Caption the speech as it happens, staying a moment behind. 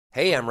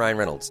Hey, I'm Ryan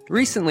Reynolds.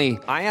 Recently,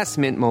 I asked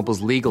Mint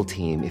Mobile's legal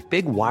team if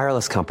big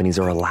wireless companies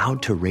are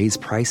allowed to raise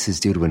prices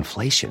due to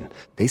inflation.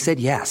 They said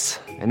yes.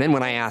 And then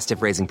when I asked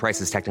if raising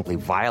prices technically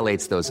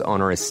violates those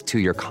onerous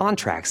two-year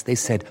contracts, they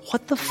said,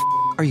 "What the f***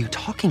 are you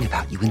talking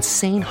about, you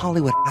insane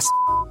Hollywood ass?"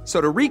 So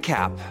to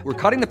recap, we're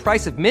cutting the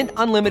price of Mint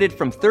Unlimited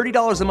from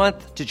 $30 a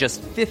month to just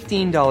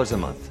 $15 a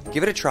month.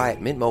 Give it a try at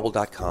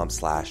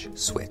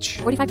mintmobile.com/switch.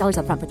 $45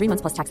 up front for 3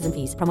 months plus taxes and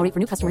fees. Promo rate for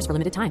new customers for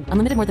limited time.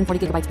 Unlimited more than 40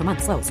 gigabytes per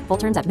month. Slows full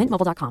terms at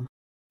mintmobile.com.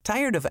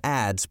 Tired of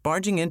ads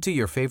barging into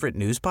your favorite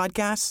news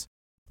podcasts?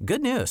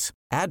 Good news.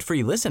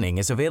 Ad-free listening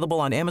is available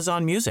on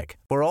Amazon Music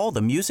for all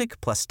the music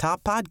plus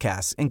top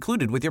podcasts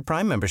included with your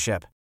Prime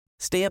membership.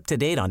 Stay up to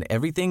date on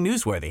everything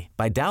newsworthy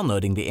by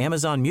downloading the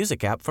Amazon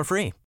Music app for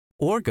free.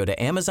 Or go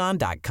to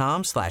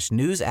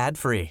amazon.com/news ad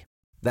free.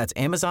 That's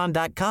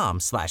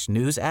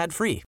amazon.com/news ad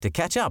free to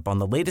catch up on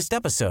the latest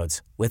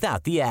episodes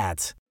without the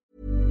ads.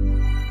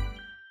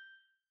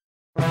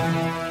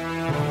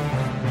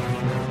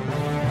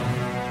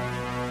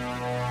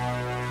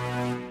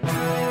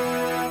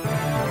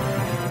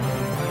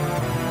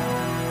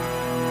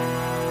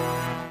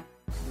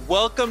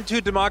 Welcome to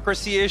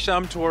Democracy-ish.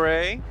 I'm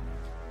Torre.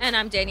 And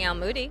I'm Danielle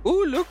Moody.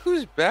 Ooh, look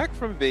who's back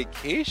from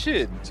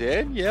vacation.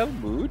 Danielle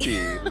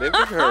Moody. Living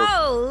her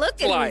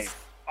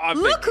life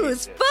on Look vacation.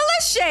 who's full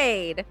of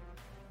shade.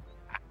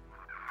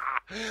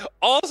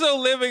 Also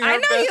living her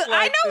best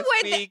life this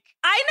week.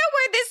 I know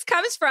where this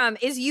comes from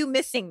is you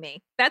missing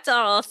me. That's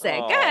all I'll say.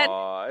 Go ahead.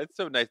 It's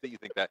so nice that you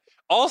think that.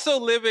 Also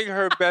living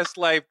her best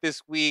life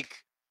this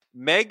week,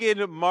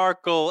 Meghan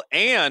Markle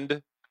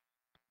and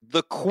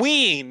the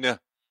queen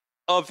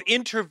of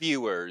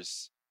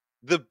interviewers,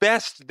 the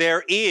best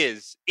there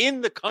is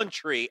in the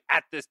country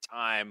at this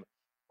time,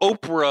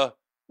 Oprah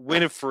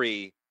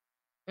Winfrey.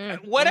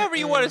 Whatever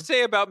you want to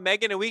say about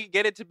Meghan, and we can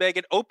get into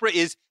Meghan, Oprah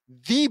is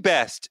the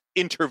best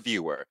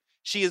interviewer.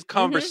 She is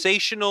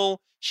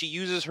conversational. She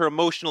uses her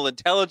emotional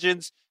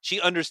intelligence. She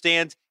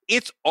understands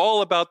it's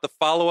all about the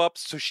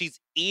follow-ups, so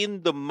she's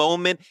in the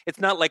moment. It's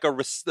not like a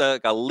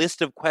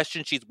list of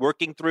questions she's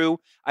working through.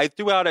 I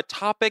threw out a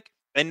topic,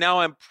 and now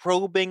I'm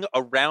probing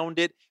around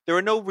it. There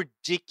are no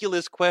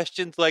ridiculous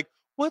questions like,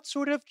 what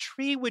sort of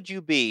tree would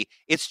you be?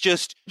 It's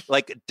just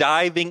like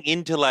diving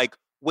into like,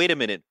 wait a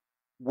minute,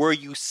 were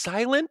you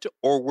silent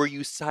or were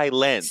you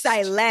silenced?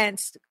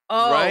 Silenced.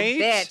 Oh, right?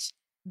 Bitch.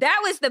 That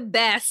was the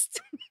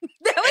best.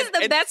 That was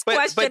the best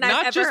question I've ever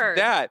heard. But not just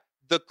that,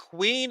 the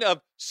queen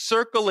of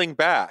circling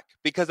back,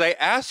 because I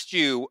asked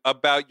you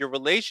about your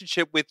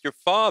relationship with your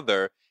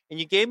father, and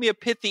you gave me a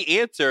pithy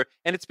answer,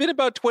 and it's been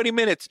about 20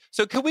 minutes.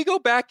 So can we go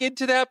back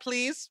into that,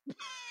 please?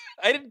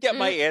 I didn't get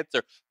my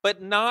answer,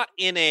 but not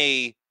in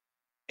an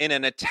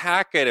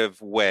attackative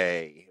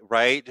way,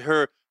 right?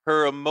 Her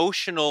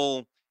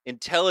emotional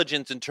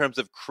intelligence in terms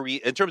of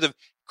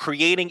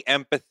creating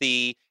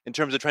empathy, in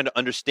terms of trying to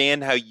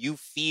understand how you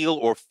feel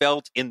or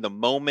felt in the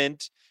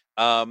moment.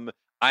 I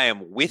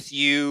am with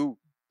you,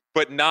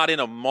 but not in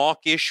a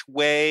mawkish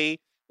way.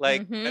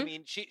 Like, I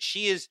mean,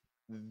 she is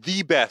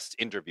the best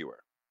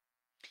interviewer.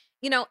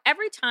 You know,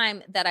 every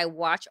time that I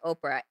watch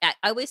Oprah, I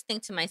always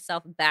think to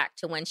myself back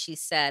to when she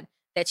said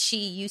that she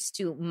used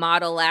to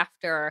model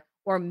after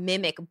or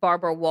mimic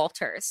Barbara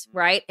Walters,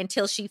 right?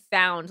 Until she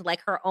found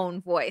like her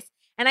own voice.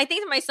 And I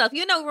think to myself,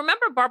 you know,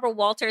 remember Barbara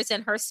Walters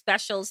and her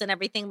specials and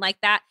everything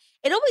like that?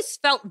 It always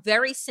felt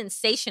very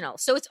sensational.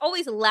 So it's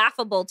always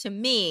laughable to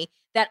me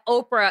that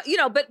Oprah, you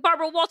know, but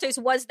Barbara Walters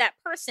was that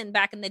person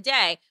back in the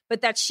day, but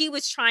that she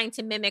was trying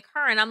to mimic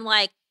her. And I'm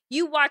like,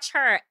 you watch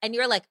her and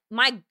you're like,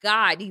 my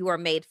God, you are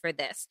made for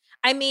this.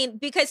 I mean,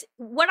 because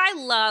what I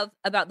love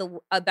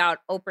about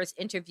Oprah's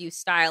interview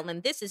style,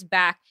 and this is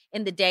back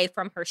in the day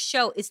from her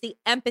show, is the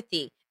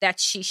empathy that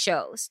she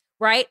shows,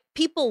 right?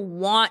 People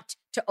want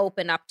to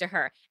open up to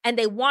her, and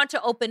they want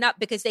to open up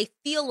because they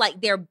feel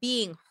like they're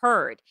being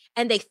heard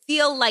and they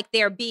feel like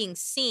they're being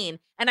seen.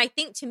 And I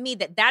think to me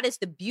that is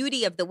the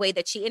beauty of the way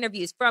that she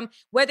interviews, from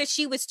whether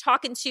she was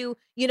talking to,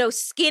 you know,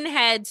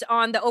 skinheads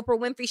on the Oprah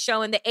Winfrey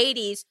Show in the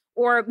 80s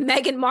or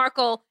Meghan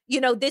Markle,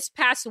 you know, this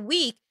past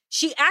week.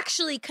 She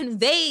actually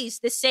conveys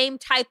the same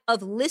type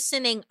of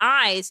listening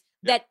eyes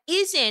that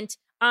isn't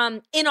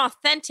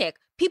inauthentic.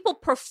 People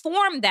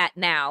perform that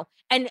now,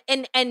 and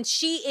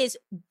she is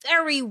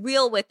very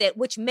real with it,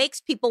 which makes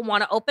people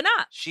want to open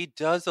up. She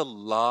does a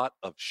lot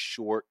of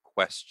short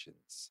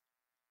questions,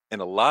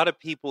 and a lot of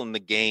people in the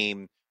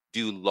game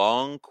do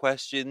long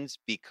questions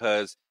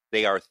because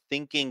they are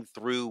thinking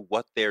through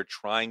what they're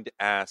trying to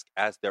ask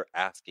as they're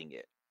asking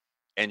it.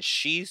 And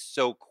she's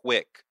so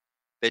quick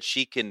that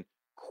she can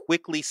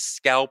quickly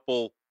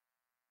scalpel.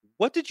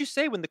 What did you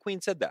say when the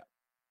queen said that?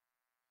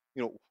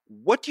 You know,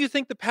 what do you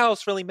think the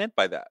palace really meant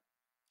by that?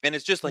 And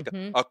it's just like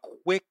a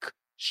quick,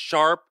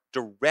 sharp,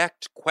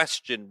 direct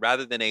question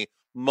rather than a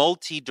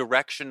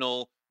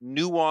multi-directional,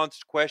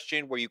 nuanced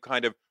question where you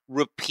kind of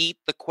repeat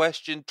the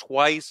question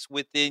twice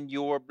within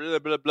your blah,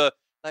 blah, blah.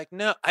 Like,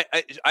 no,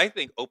 I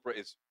think Oprah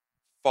is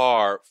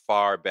far,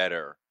 far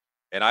better.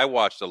 And I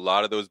watched a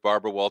lot of those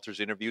Barbara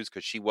Walters interviews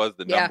because she was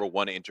the number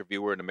one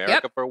interviewer in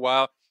America for a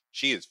while.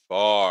 She is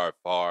far,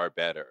 far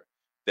better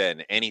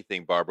than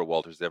anything Barbara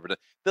Walters has ever done.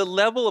 The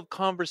level of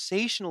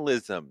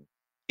conversationalism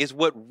is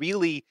what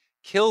really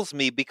kills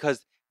me,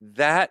 because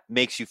that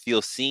makes you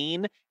feel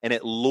seen and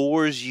it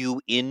lures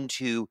you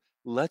into,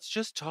 let's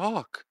just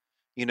talk,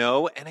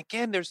 And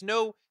again, there's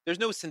no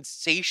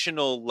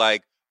sensational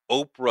like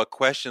Oprah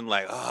question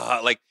like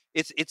like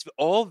it's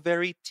all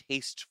very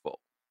tasteful.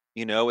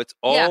 It's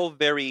Yeah. all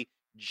very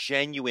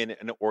genuine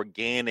and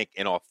organic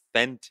and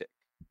authentic.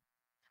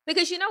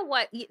 Because you know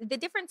what? The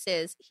difference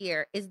is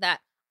here is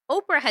that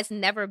Oprah has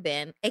never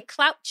been a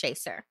clout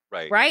chaser,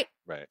 Right. right?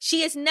 Right.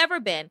 She has never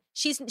been.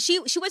 She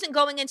wasn't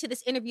going into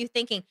this interview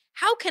thinking,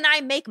 how can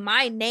I make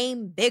my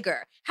name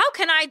bigger? How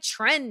can I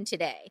trend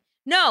today?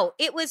 No,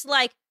 it was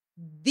like,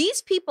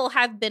 these people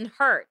have been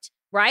hurt,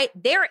 right?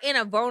 They're in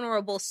a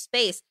vulnerable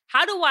space.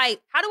 How do I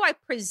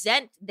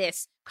present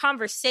this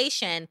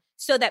conversation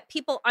so that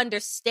people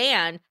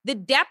understand the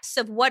depths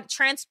of what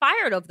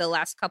transpired over the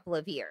last couple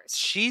of years?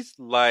 She's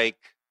like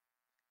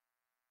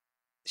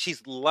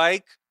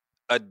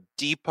a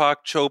Deepak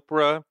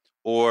Chopra,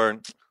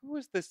 or who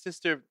is the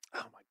sister?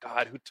 Oh my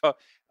God, who taught?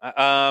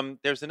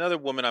 There's another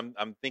woman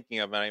I'm thinking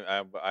of, and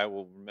I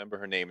will remember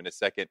her name in a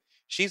second.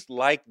 She's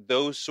like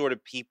those sort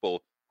of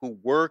people who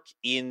work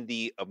in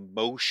the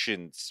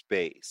emotion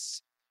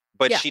space,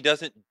 but Yeah. she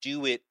doesn't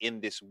do it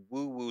in this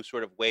woo-woo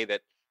sort of way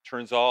that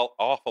turns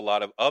off a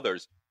lot of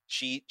others.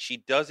 She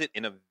does it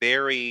in a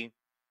very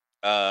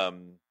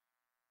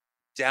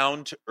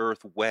down to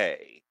earth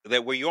way,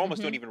 that where you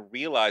almost don't even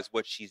realize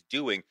what she's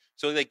doing.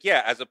 So like,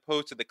 yeah, as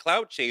opposed to the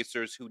clout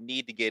chasers who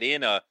need to get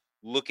in a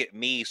look at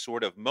me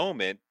sort of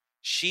moment,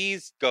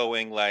 she's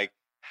going like,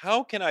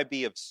 how can I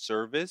be of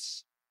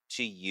service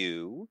to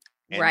you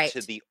and Right.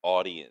 to the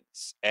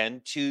audience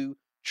and to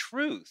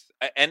truth?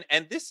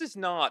 And this is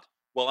not,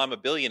 well, I'm a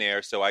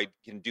billionaire, so I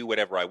can do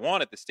whatever I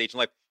want at this stage in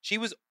life. She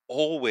was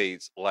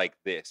always like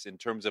this in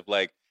terms of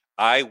like,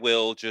 I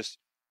will just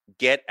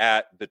get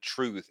at the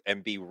truth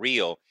and be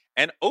real.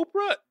 And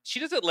Oprah, she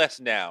does it less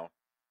now,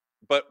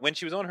 but when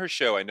she was on her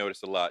show, I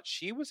noticed a lot.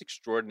 She was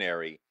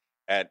extraordinary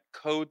at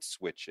code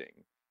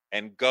switching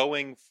and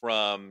going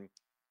from,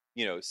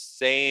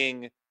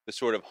 saying the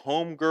sort of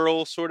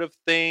homegirl sort of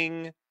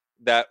thing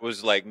that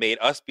was like made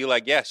us be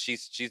like, yes,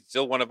 she's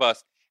still one of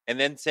us, and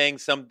then saying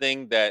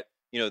something that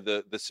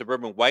the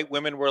suburban white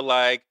women were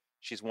like,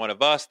 she's one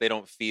of us. They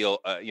don't feel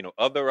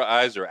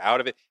otherized or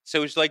out of it.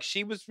 So it's like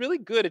she was really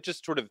good at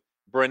just sort of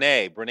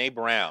Brene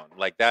Brown,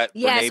 like that.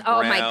 Yes. Brene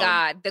Oh my Brown,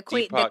 God.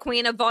 The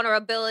queen of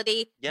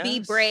vulnerability. Be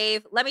Yes.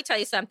 brave. Let me tell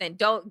you something.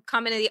 Don't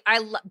come into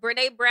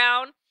Brene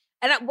Brown.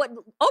 And what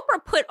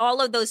Oprah put all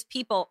of those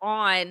people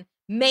on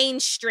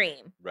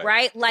mainstream,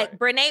 right? Like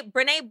right.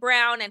 Brene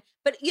Brown.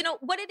 But you know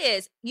what it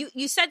is?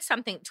 You said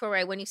something,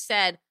 Torre, when you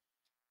said,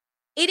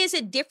 it is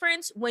a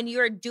difference when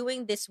you're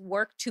doing this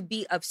work to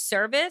be of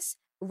service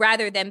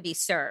rather than be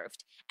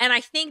served. And I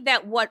think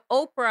that what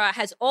Oprah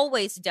has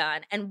always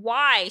done and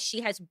why she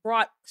has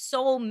brought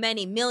so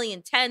many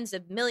tens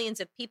of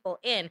millions of people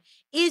in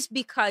is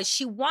because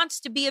she wants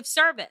to be of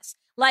service.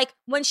 Like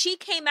when she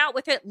came out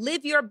with it,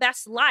 live your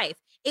best life.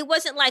 It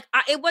wasn't like,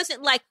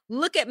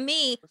 look at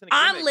me,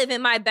 I'm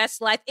living my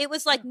best life. It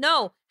was like,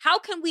 no, how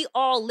can we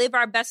all live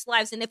our best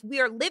lives? And if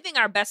we are living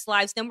our best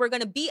lives, then we're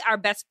going to be our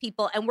best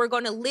people and we're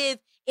going to live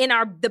in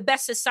the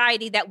best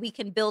society that we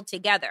can build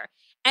together.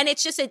 And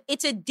it's just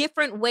it's a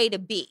different way to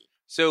be.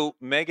 So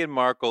Meghan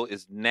Markle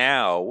is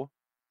now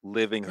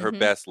living her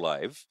best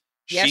life.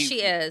 Yes,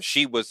 she is.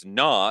 She was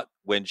not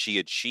when she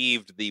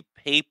achieved the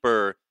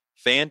paper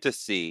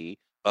fantasy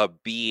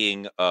of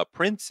being a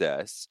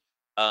princess.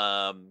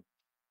 And,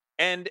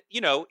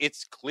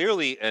 it's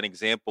clearly an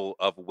example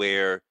of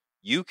where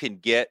you can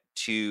get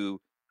to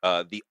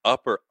the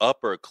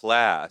upper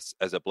class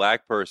as a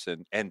Black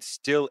person and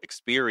still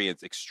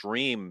experience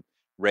extreme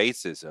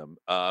racism.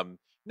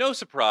 No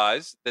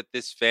surprise that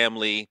this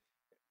family,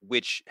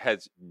 which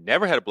has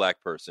never had a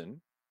Black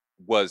person,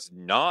 was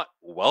not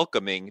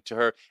welcoming to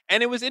her.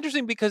 And it was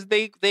interesting because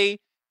they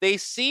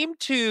seem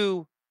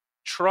to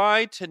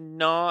try to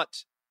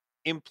not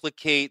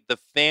implicate the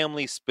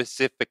family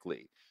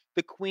specifically.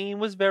 The Queen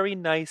was very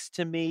nice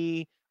to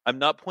me. I'm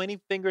not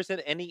pointing fingers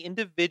at any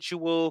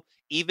individual.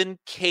 Even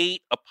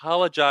Kate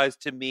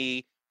apologized to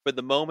me for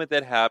the moment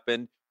that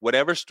happened.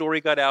 Whatever story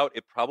got out,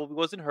 it probably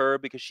wasn't her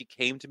because she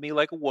came to me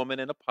like a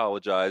woman and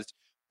apologized.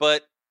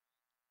 But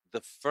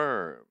the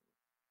firm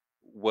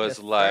was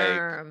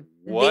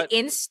what? The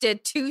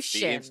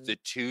institution. The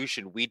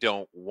institution. We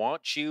don't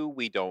want you.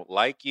 We don't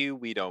like you.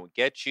 We don't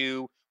get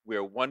you.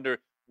 We're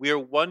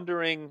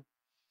wondering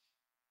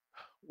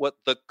what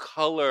the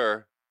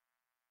color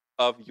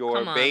of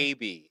your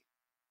baby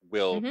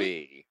will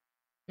be.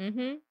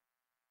 Mm-hmm.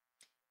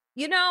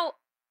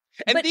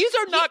 And these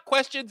are not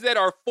questions that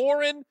are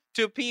foreign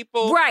to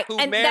people who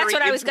and marry that's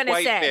what I was into gonna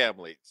white say.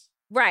 families.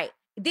 Right.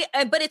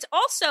 But it's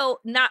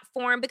also not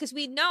foreign because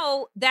we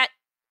know that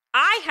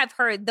I have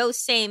heard those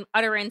same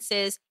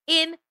utterances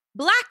in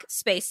Black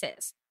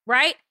spaces,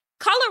 right?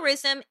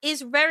 colorism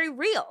is very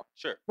real.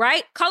 Sure.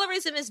 Right?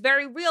 Colorism is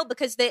very real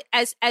because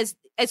as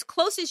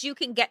close as you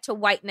can get to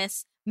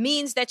whiteness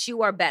means that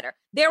you are better.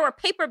 There were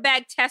paper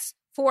bag tests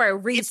for a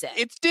reason.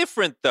 It's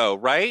different though,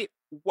 right?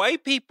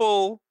 White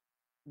people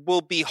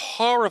will be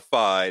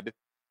horrified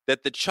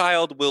that the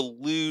child will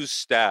lose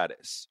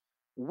status.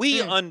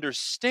 We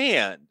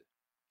understand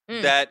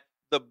that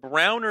the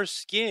browner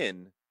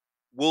skin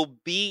will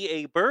be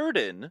a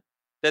burden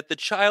that the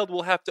child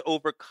will have to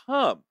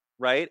overcome,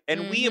 right?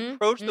 And we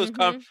approach those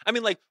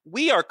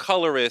we are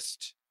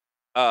colorist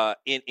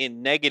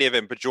in negative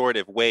and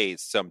pejorative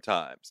ways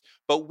sometimes,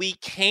 but we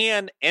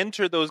can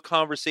enter those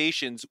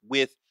conversations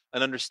with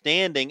an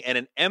understanding and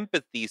an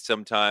empathy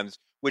sometimes,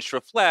 which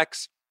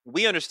reflects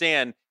we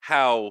understand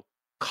how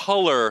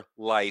color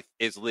life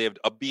is lived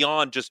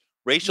beyond just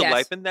racial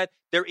life, and that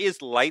there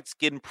is light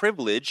skin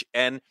privilege,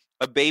 and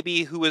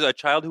a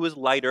child who is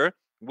lighter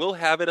will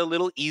have it a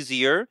little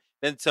easier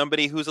than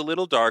somebody who's a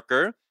little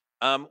darker.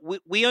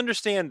 We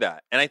understand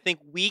that. And I think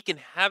we can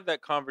have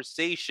that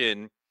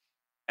conversation,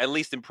 at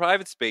least in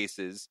private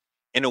spaces,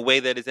 in a way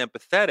that is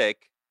empathetic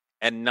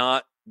and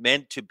not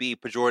meant to be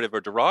pejorative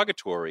or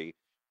derogatory.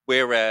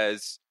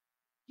 Whereas,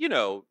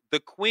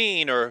 the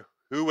queen or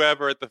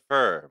whoever at the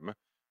firm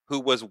who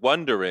was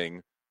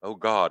wondering, oh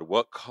God,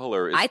 what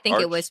color is I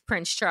think it was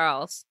Prince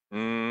Charles.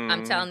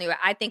 I'm telling you,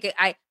 I think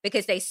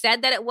because they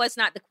said that it was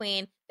not the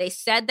queen. They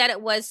said that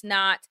it was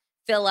not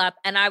Philip.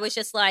 And I was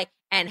just like,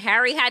 and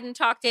Harry hadn't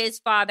talked to his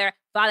father.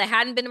 Father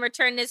hadn't been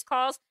returning his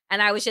calls.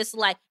 And I was just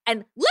like,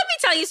 and let me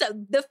tell you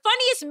something. The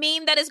funniest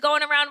meme that is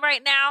going around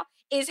right now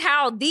is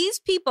how these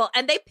people,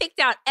 and they picked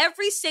out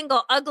every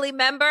single ugly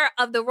member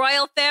of the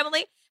royal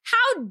family.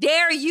 How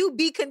dare you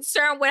be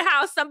concerned with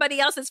how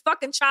somebody else's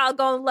fucking child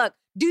gonna look?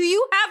 Do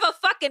you have a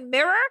fucking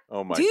mirror?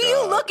 Oh my God. Do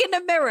you look in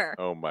the mirror?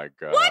 Oh my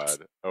God. What?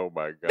 Oh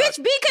my God.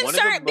 Bitch, be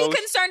concerned. Be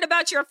concerned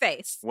about your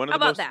face. One of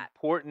the most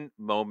important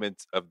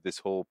moments of this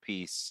whole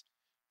piece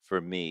for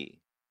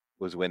me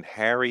was when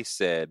Harry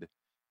said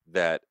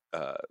that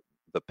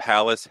the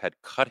palace had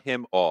cut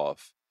him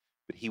off,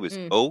 but he was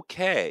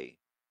okay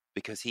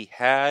because he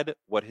had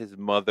what his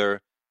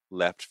mother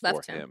left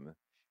for him.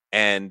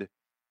 And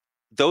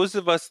those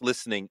of us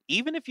listening,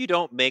 even if you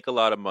don't make a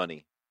lot of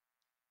money,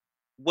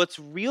 what's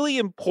really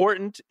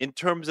important in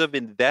terms of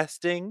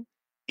investing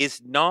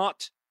is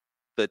not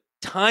the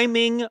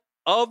timing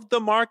of the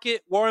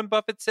market, Warren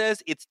Buffett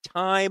says, it's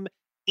time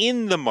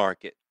in the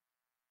market.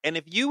 And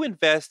if you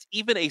invest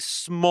even a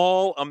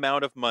small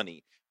amount of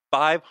money,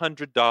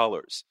 $500,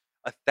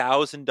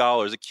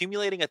 $1,000,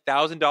 accumulating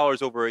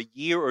 $1,000 over a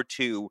year or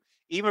two,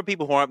 even for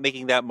people who aren't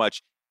making that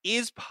much,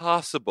 is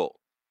possible.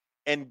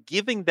 And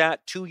giving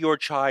that to your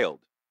child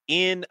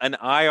in an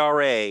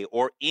IRA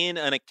or in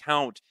an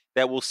account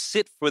that will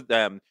sit for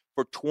them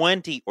for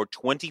 20 or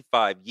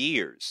 25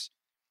 years,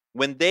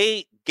 when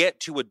they get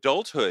to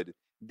adulthood,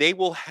 they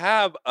will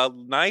have a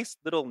nice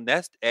little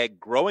nest egg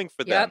growing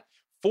for them.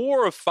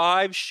 4 or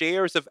 5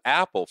 shares of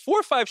Apple. 4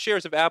 or 5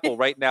 shares of Apple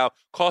right now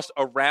cost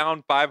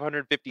around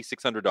 $550,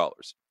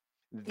 $600.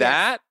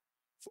 That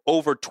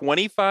over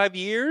 25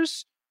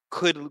 years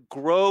could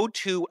grow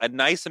to a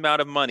nice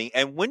amount of money.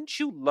 And wouldn't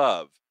you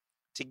love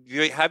to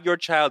have your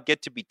child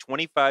get to be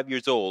 25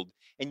 years old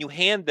and you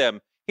hand them,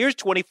 here's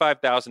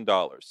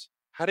 $25,000.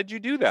 How did you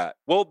do that?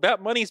 Well,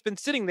 that money's been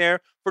sitting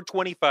there for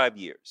 25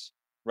 years,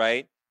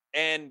 right?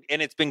 And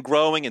it's been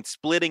growing and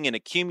splitting and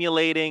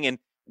accumulating. And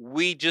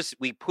we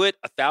put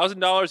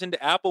 $1,000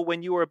 into Apple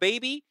when you were a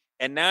baby,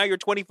 and now you're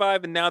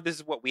 25, and now this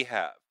is what we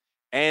have.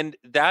 And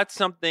that's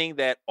something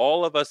that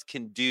all of us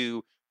can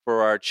do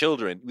for our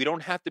children. We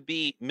don't have to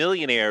be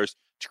millionaires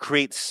to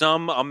create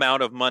some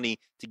amount of money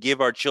to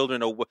give our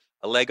children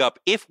a leg up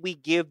if we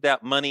give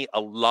that money a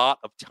lot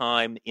of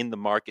time in the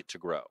market to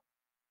grow.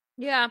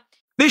 Yeah.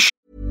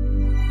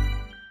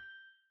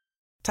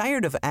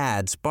 Tired of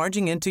ads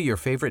barging into your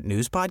favorite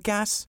news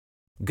podcasts?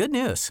 Good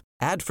news.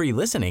 Ad-free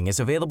listening is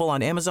available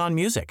on Amazon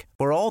Music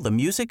for all the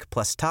music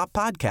plus top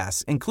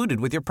podcasts included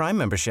with your Prime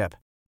membership.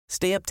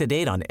 Stay up to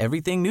date on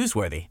everything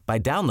newsworthy by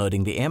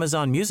downloading the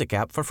Amazon Music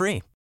app for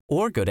free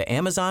or go to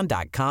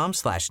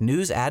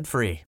amazon.com/news ad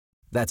free.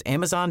 That's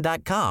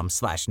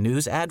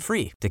amazon.com/news ad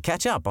free to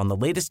catch up on the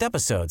latest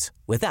episodes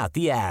without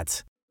the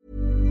ads.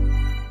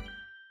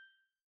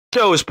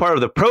 Show is part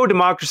of the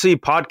Pro-Democracy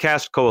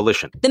Podcast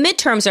Coalition. The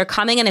midterms are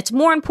coming, and it's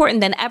more important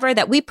than ever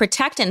that we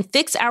protect and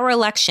fix our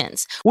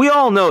elections. We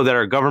all know that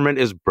our government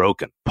is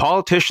broken.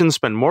 Politicians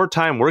spend more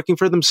time working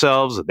for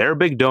themselves, their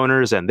big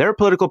donors, and their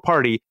political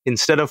party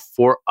instead of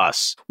for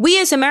us.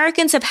 We as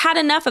Americans have had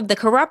enough of the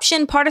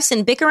corruption,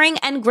 partisan bickering,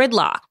 and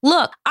gridlock.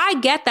 Look, I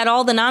get that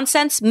all the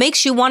nonsense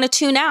makes you want to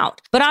tune out,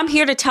 but I'm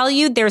here to tell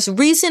you there's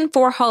reason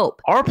for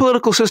hope. Our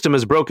political system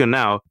is broken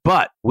now,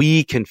 but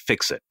we can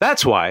fix it.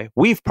 That's why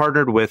we've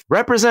partnered with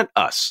Represent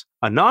Us,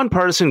 a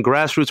nonpartisan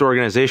grassroots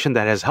organization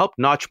that has helped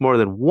notch more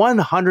than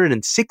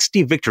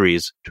 160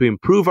 victories to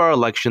improve our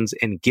elections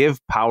and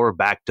give power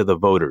back to the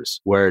voters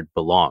where it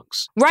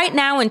belongs. Right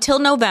now until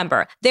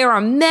November, there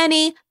are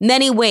many,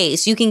 many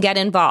ways you can get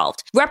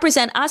involved.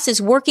 Represent Us is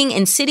working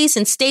in cities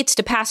and states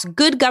to pass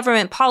good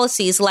government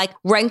policies like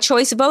ranked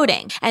choice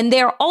voting. And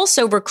they're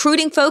also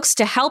recruiting folks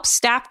to help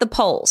staff the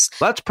polls.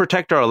 Let's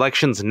protect our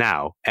elections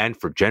now and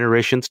for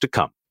generations to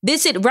come.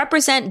 Visit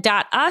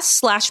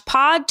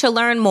represent.us/pod to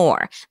learn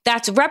more.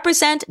 That's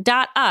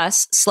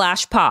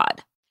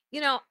represent.us/pod.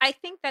 You know, I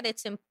think that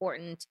it's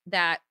important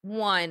that,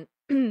 one,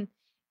 in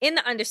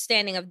the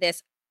understanding of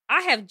this,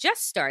 I have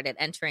just started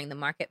entering the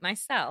market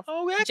myself.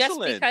 Oh, excellent. Just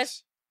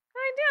because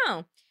I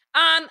know.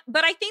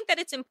 But I think that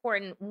it's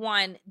important,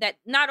 one, that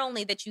not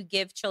only that you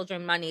give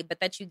children money, but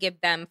that you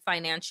give them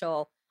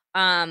financial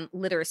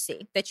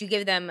literacy, that you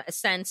give them a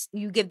sense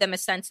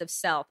of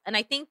self. And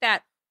I think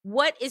that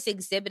what is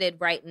exhibited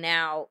right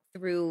now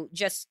through,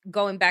 just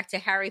going back to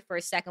Harry for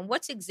a second,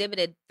 what's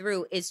exhibited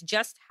through is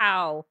just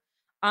how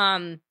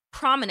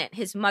prominent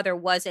his mother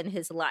was in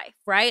his life,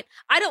 right?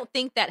 I don't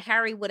think that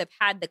Harry would have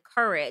had the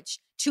courage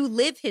to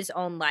live his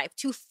own life,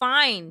 to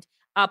find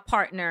a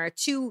partner,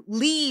 to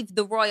leave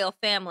the royal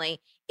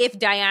family if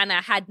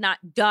Diana had not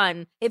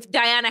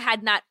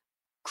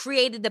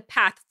created the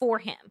path for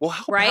him. Well,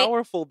 how right?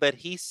 powerful that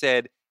he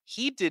said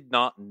he did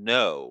not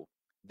know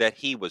that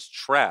he was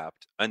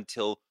trapped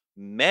until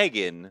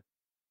Meghan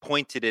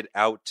pointed it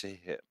out to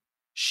him.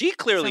 She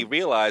clearly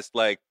realized,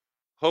 like,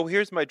 oh,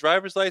 here's my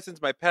driver's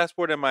license, my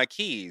passport, and my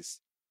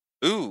keys.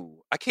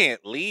 Ooh, I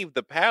can't leave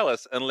the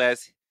palace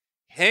unless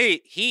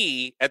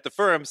he at the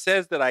firm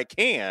says that I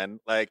can.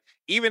 Like,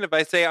 even if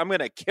I say I'm going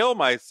to kill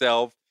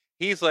myself,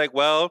 he's like,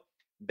 well,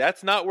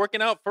 that's not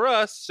working out for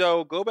us,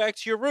 so go back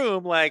to your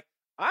room. Like,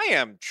 I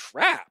am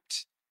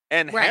trapped.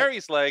 And Right.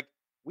 Harry's like,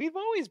 we've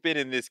always been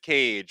in this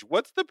cage.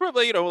 What's the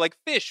problem? You know, like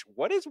fish.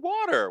 What is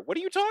water? What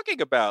are you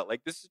talking about?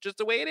 Like, this is just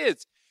the way it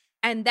is.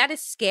 And that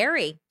is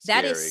scary.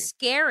 That is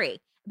scary.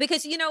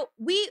 Because, you know,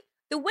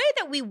 the way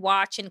that we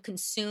watch and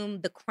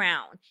consume The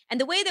Crown and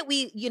the way that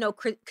we, you know,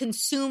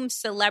 consume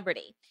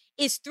celebrity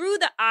is through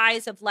the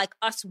eyes of like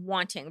us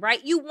wanting,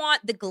 right? You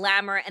want the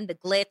glamour and the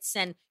glitz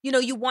and, you know,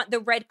 you want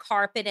the red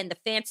carpet and the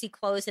fancy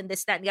clothes and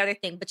this, that, and the other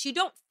thing. But you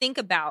don't think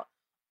about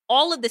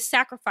all of the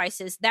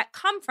sacrifices that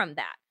come from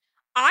that.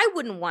 I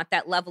wouldn't want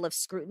that level of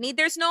scrutiny.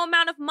 There's no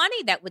amount of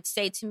money that would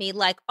say to me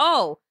like,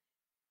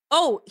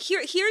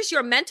 here's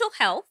your mental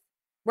health,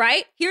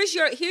 right? Here's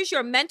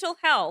your mental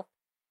health,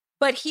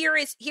 but here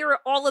are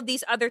all of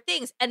these other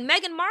things. And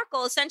Meghan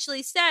Markle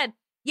essentially said,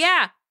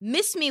 yeah,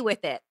 miss me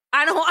with it.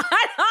 I don't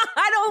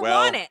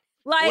want it.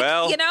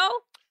 Like, you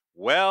know?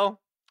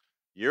 Well,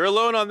 you're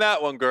alone on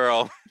that one,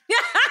 girl.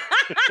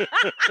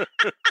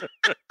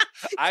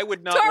 I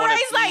would not want to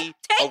be like,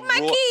 take my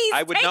keys.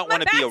 I would not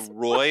want to be a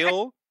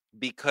royal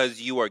because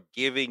you are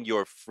giving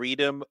your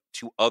freedom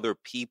to other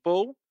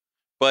people.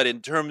 But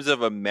in terms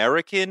of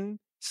American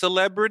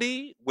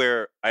celebrity,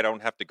 where I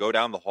don't have to go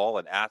down the hall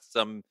and ask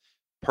some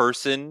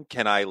person,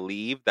 can I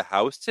leave the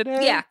house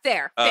today? Yeah,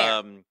 fair.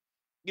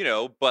 You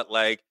know, but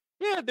like,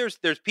 yeah, there's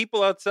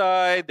people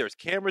outside, there's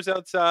cameras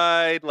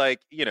outside,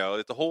 like, you know,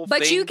 it's a whole thing.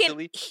 But you can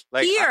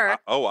like, hear.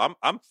 I'm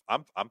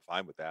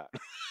fine with that.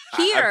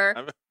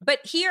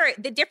 But here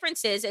the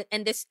difference is,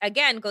 and this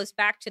again goes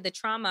back to the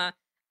trauma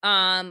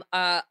of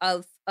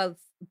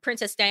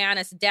Princess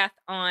Diana's death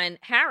on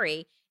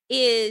Harry,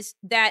 is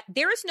that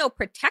there is no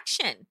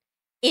protection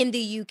in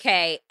the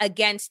UK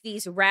against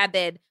these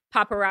rabid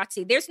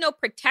paparazzi. There's no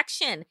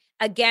protection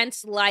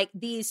against like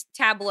these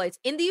tabloids.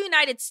 In the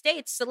United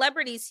States,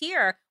 celebrities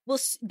here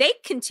they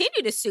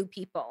continue to sue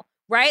people,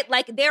 right?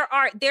 Like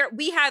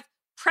we have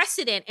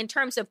precedent in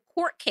terms of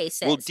court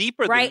cases. Well,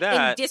 deeper right? than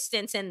that, in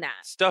distance in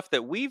that stuff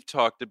that we've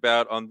talked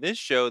about on this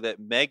show, that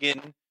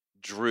Meghan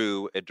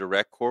drew a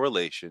direct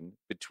correlation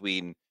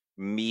between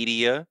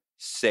media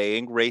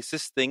saying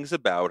racist things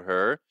about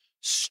her,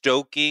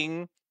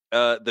 stoking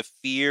the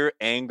fear,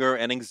 anger,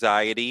 and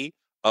anxiety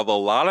of a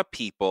lot of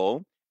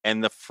people,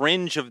 and the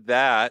fringe of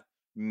that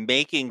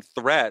making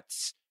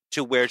threats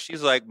to where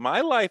she's like,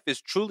 my life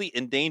is truly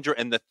in danger,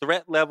 and the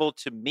threat level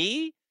to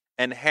me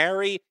and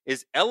Harry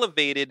is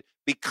elevated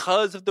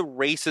because of the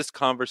racist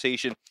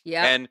conversation.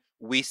 Yeah. And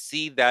we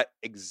see that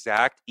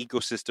exact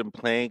ecosystem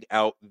playing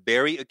out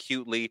very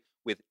acutely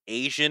with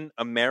Asian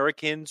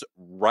Americans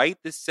right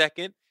this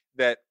second,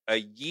 that a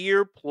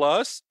year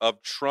plus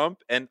of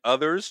Trump and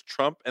others,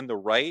 Trump and the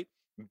right,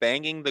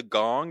 banging the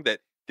gong that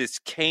this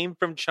came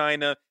from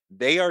China,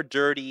 they are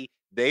dirty,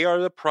 they are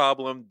the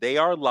problem, they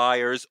are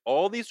liars,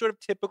 all these sort of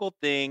typical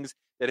things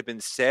that have been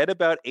said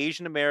about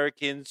Asian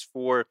Americans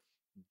for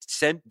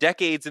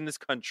decades in this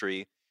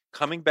country,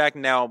 coming back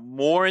now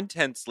more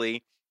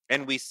intensely,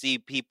 and we see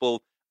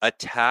people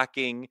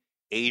attacking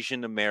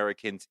Asian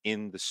Americans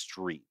in the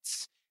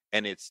streets.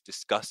 And it's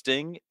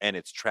disgusting and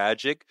it's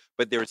tragic,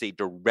 but there's a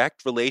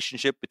direct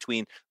relationship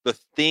between the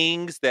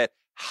things that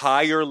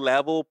higher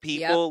level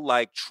people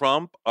like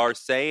Trump are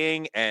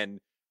saying and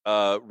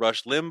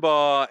Rush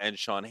Limbaugh and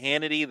Sean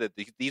Hannity, that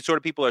these sort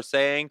of people are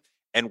saying,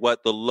 and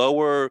what the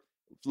lower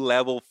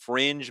level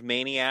fringe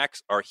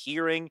maniacs are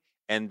hearing,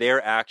 and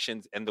their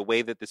actions, and the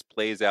way that this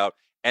plays out.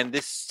 And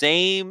this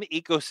same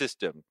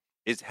ecosystem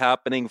is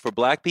happening for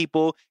Black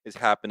people, is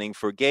happening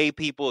for gay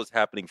people, is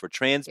happening for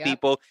trans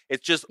people.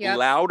 It's just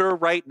louder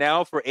right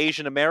now for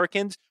Asian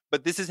Americans,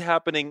 but this is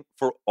happening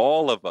for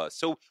all of us.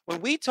 So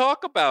when we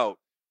talk about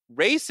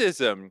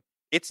racism,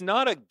 it's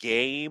not a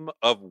game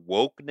of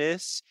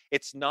wokeness.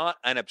 It's not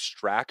an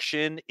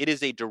abstraction. It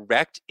is a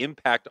direct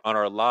impact on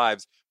our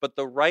lives. But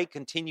the right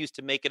continues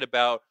to make it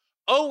about,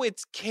 oh,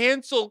 it's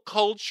cancel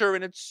culture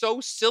and it's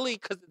so silly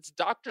because it's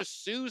Dr.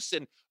 Seuss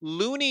and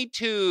Looney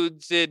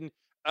Tunes and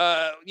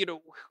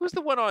who's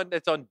the one on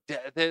that's on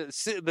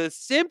the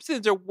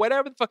Simpsons or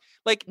whatever the fuck,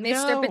 like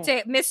Mr.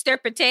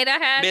 Potato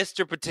Head.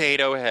 Mr.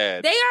 Potato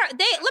Head. They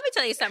let me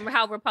tell you something,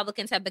 how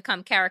Republicans have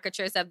become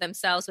caricatures of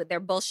themselves with their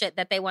bullshit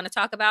that they want to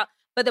talk about.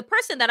 But the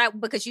person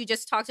because you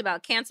just talked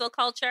about cancel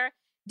culture,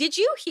 did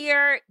you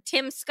hear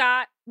Tim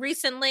Scott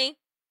recently?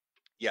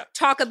 Yeah.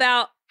 Talk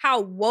about how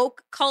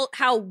woke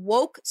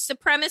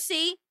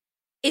supremacy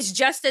is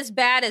just as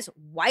bad as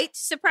white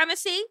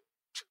supremacy.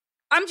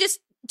 I'm just,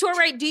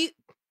 Torre, did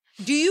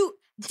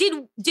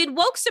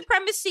woke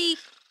supremacy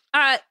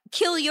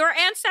kill your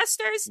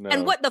ancestors? No.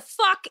 And what the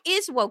fuck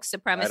is woke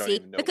supremacy?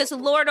 Because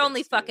Lord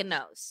only fucking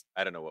knows.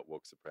 I don't know what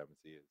woke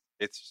supremacy is.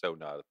 It's so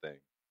not a thing.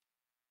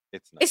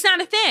 It's not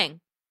a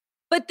thing.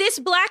 But this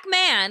Black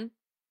man,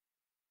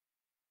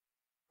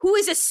 who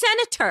is a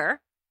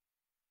senator,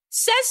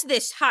 says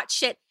this hot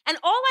shit. And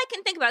all I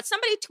can think about,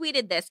 somebody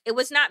tweeted this. It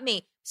was not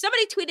me.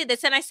 Somebody tweeted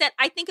this, and I said,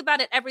 I think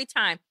about it every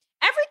time.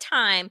 Every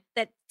time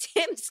that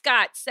Tim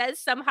Scott says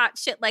some hot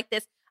shit like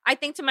this, I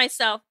think to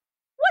myself,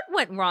 what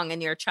went wrong in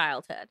your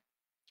childhood?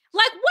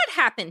 Like, what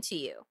happened to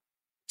you?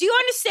 Do you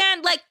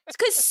understand? Like,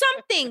 because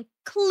something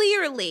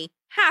clearly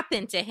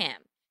happened to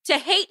him to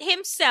hate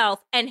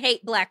himself and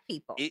hate Black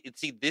people.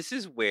 See, this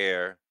is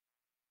where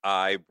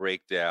I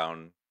break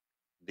down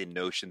the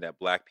notion that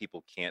Black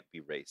people can't be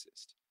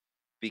racist.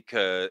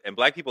 And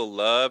Black people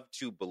love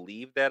to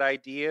believe that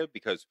idea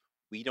because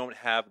we don't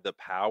have the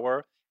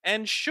power.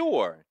 And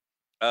sure,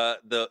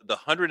 the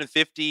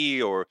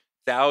 150 or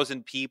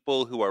 1,000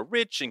 people who are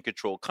rich and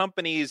control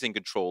companies and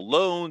control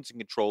loans and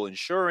control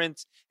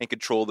insurance and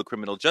control the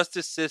criminal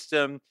justice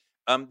system,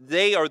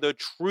 they are the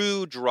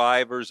true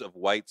drivers of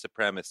white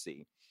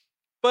supremacy.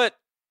 But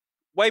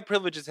white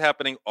privilege is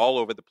happening all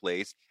over the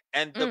place.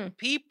 And the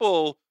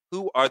people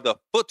who are the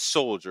foot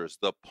soldiers,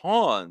 the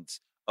pawns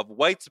of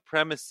white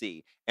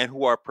supremacy, and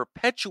who are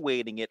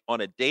perpetuating it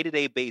on a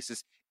day-to-day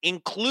basis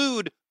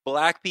include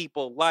Black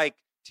people like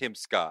Tim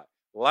Scott,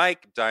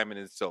 like Diamond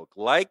and Silk,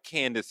 like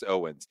Candace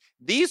Owens.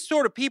 These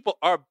sort of people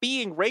are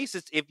being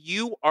racist if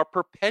you are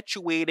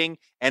perpetuating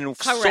and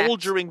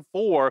soldiering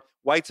for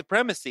white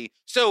supremacy.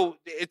 So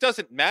it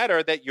doesn't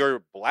matter that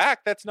you're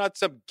Black. That's not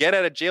some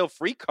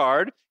get-out-of-jail-free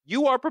card.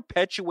 You are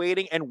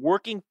perpetuating and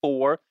working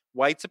for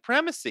white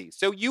supremacy.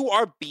 So you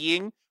are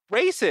being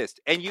racist,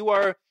 and you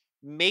are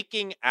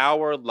making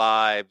our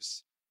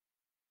lives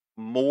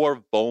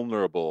more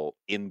vulnerable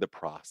in the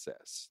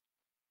process.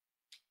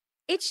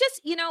 It's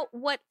just,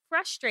 what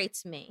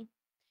frustrates me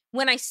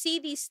when I see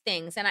these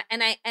things, and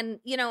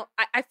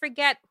I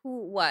forget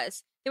who it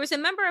was. There was a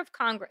member of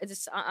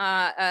Congress,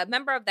 a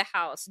member of the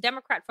House,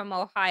 Democrat from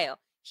Ohio.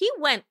 He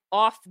went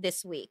off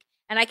this week,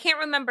 and I can't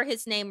remember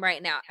his name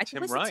right now.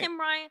 Tim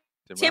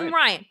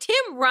Ryan?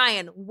 Tim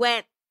Ryan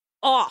went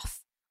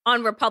off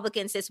on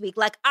Republicans this week.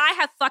 Like, I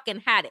have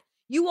fucking had it.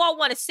 You all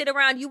want to sit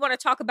around. You want to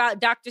talk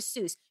about Dr.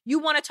 Seuss. You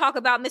want to talk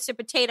about Mr.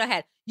 Potato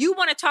Head. You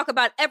want to talk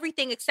about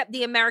everything except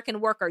the American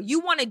worker. You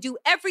want to do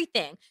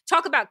everything.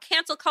 Talk about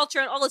cancel culture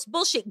and all this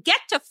bullshit. Get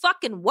to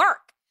fucking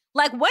work.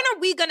 Like, when are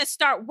we going to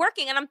start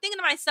working? And I'm thinking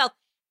to myself,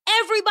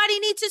 everybody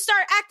needs to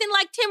start acting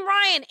like Tim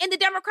Ryan in the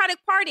Democratic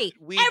Party.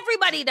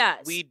 Everybody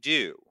does. We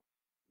do.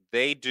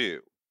 They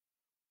do.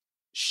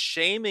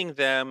 Shaming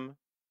them.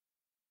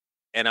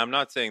 And I'm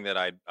not saying that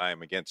I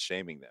am against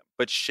shaming them,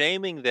 but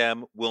shaming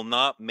them will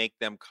not make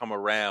them come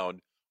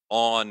around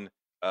on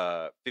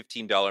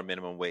 $15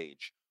 minimum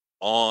wage,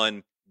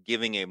 on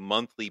giving a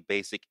monthly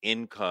basic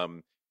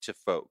income to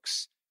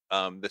folks,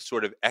 the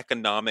sort of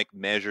economic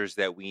measures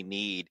that we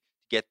need to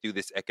get through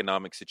this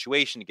economic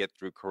situation, to get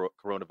through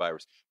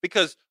coronavirus.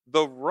 Because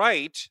the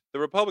right, the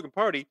Republican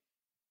Party,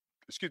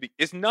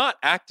 is not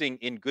acting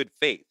in good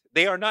faith.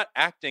 They are not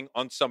acting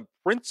on some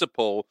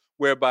principle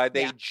whereby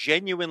they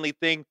genuinely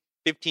think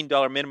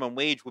 $15 minimum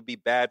wage would be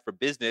bad for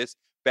business,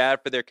 bad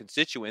for their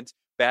constituents,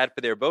 bad for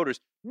their voters.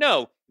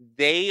 No,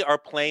 they are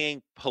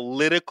playing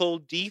political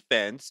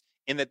defense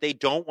in that they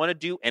don't want to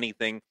do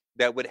anything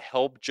that would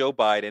help Joe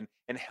Biden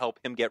and help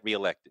him get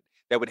reelected,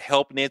 that would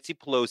help Nancy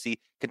Pelosi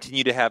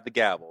continue to have the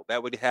gavel,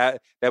 that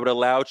would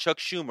allow Chuck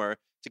Schumer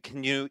to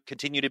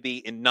continue to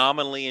be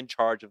nominally in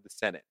charge of the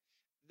Senate.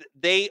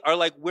 They are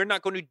like, we're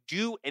not going to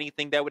do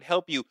anything that would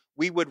help you.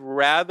 We would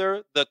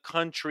rather the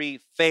country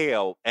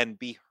fail and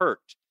be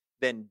hurt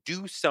than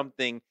do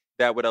something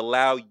that would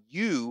allow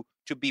you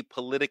to be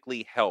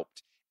politically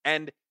helped.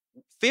 And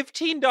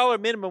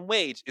 $15 minimum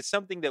wage is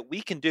something that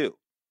we can do.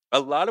 A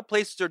lot of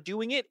places are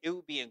doing it. It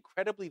would be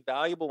incredibly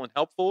valuable and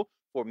helpful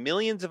for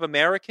millions of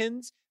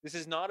Americans. This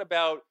is not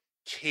about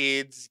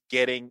kids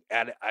getting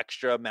an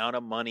extra amount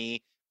of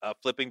money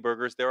flipping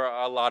burgers. There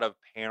are a lot of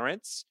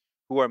parents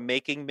who are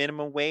making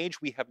minimum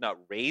wage. We have not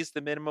raised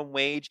the minimum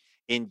wage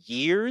in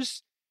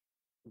years.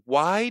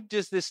 Why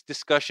does this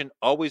discussion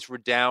always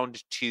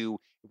redound to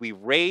if we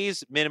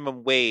raise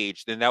minimum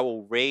wage, then that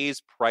will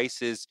raise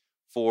prices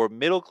for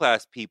middle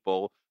class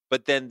people,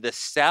 but then the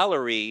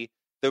salary,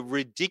 the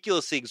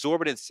ridiculously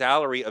exorbitant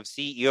salary of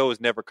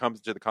CEOs never comes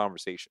into the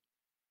conversation.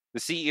 The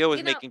CEO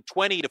is making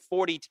 20 to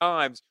 40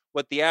 times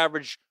what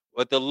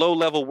the low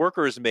level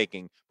worker is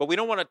making, but we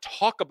don't want to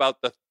talk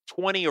about the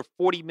 $20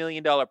 or $40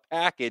 million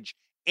package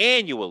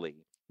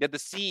annually that the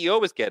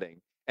CEO is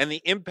getting and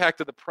the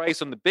impact of the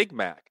price on the Big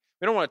Mac.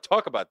 We don't want to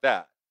talk about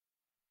that.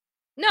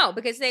 No,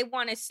 because they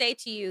want to say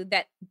to you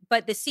that,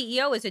 but the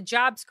CEO is a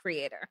jobs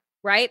creator,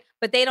 right?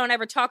 But they don't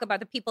ever talk about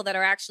the people that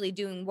are actually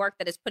doing work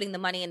that is putting the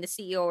money in the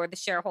CEO or the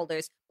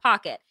shareholder's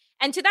pocket.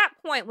 And to that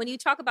point, when you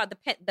talk about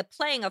the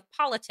playing of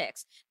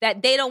politics,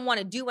 that they don't want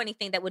to do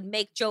anything that would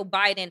make Joe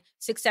Biden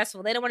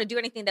successful, they don't want to do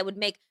anything that would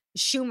make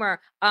Schumer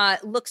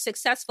look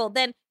successful,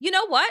 then you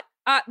know what?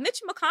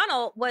 Mitch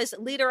McConnell was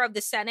leader of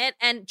the Senate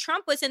and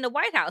Trump was in the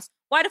White House.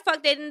 Why the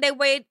fuck didn't they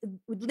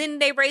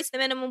raise the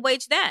minimum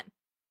wage then?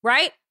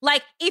 Right?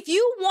 Like if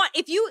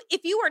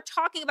you are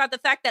talking about the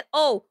fact that,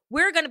 oh,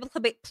 we're going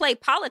to play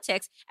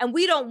politics and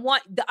we don't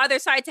want the other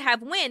side to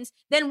have wins,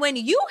 then when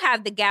you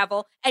have the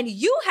gavel and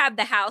you have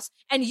the House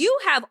and you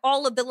have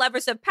all of the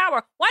levers of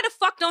power, why the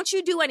fuck don't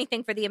you do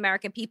anything for the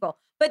American people?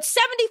 But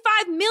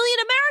 75 million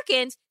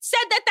Americans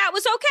said that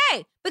was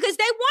okay because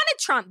they wanted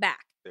Trump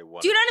back. Do you know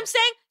what I'm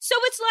saying? So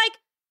it's like,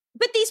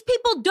 but these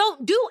people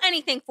don't do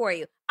anything for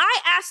you. I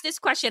asked this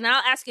question and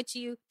I'll ask it to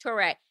you,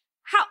 Touré.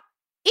 How,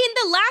 in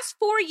the last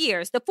 4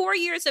 years, the 4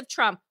 years of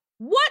Trump,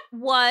 what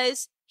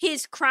was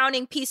his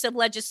crowning piece of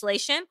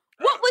legislation?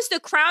 What was the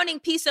crowning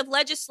piece of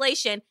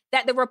legislation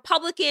that the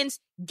Republicans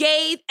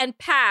gave and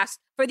passed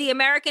for the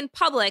American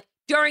public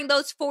during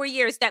those 4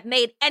 years that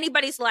made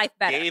anybody's life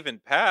better? Gave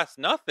and passed?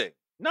 Nothing.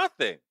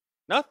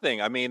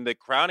 I mean, the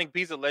crowning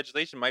piece of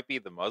legislation might be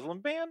the Muslim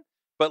ban,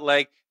 but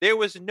like there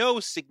was no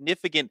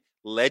significant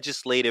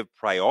legislative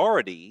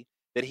priority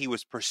that he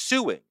was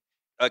pursuing,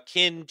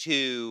 akin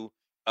to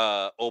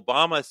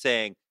Obama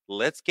saying,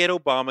 let's get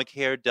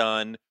Obamacare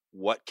done.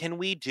 What can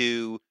we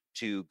do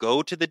to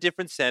go to the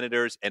different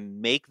senators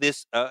and make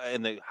this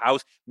in the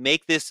House,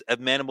 make this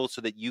amenable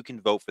so that you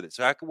can vote for this?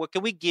 So what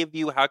can we give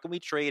you? How can we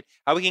trade?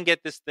 How we can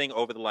get this thing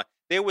over the line?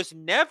 There was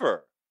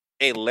never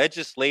a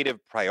legislative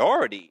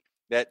priority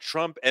that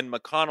Trump and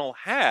McConnell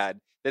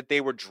had that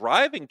they were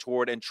driving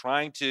toward and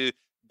trying to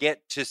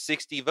get to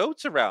 60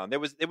 votes around. There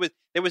was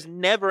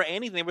never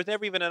anything. There was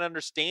never even an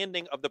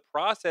understanding of the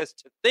process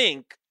to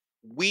think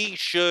we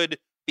should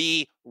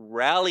be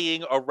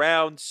rallying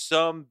around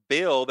some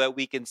bill that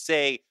we can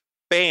say,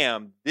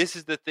 bam, this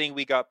is the thing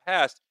we got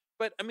passed.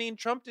 But I mean,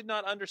 Trump did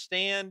not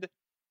understand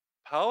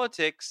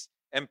politics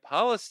and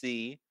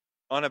policy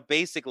on a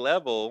basic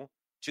level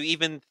to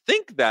even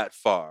think that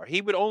far. He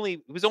was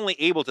only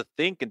able to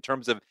think in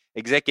terms of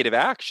executive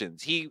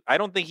actions. I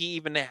don't think he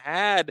even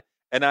had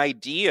an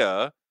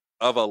idea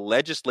of a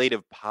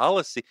legislative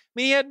policy. I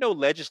mean, he had no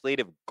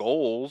legislative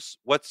goals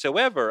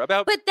whatsoever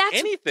about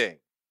anything.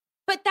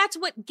 But that's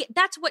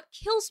what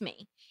kills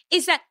me,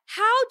 is that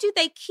how do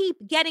they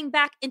keep getting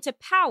back into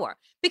power?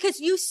 Because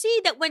you see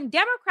that when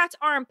Democrats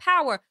are in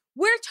power,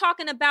 we're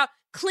talking about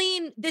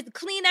the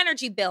clean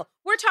energy bill.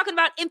 We're talking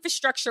about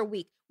infrastructure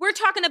week. We're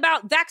talking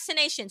about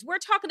vaccinations. We're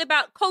talking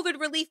about COVID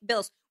relief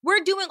bills.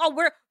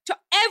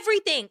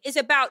 Everything is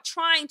about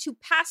trying to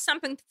pass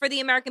something for the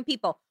American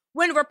people.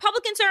 When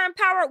Republicans are in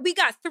power, we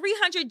got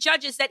 300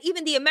 judges that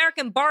even the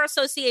American Bar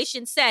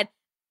Association said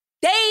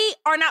they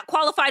are not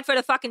qualified for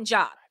the fucking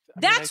job.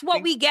 That's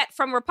what we get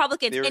from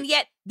Republicans, and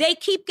yet they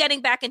keep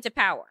getting back into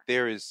power.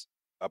 There is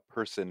a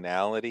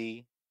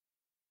personality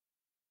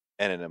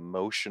and an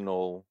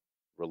emotional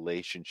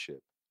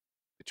relationship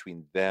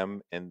between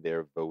them and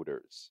their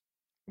voters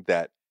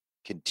that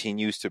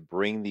continues to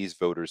bring these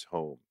voters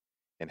home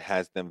and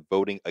has them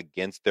voting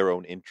against their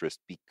own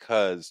interest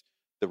because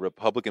the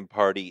Republican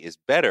Party is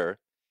better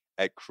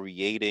at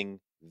creating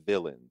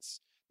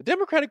villains. The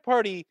Democratic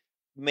Party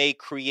may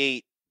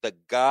create the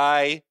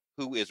guy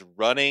who is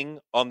running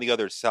on the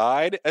other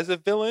side as a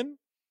villain,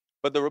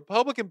 but the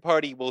Republican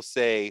Party will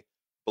say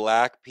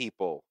black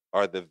people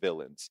are the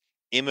villains,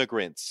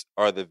 immigrants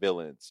are the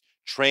villains,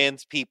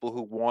 trans people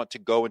who want to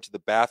go into the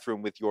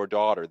bathroom with your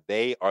daughter,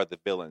 they are the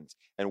villains,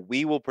 and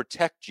we will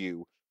protect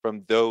you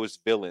from those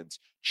villains.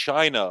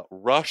 China,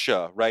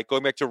 Russia, right?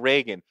 Going back to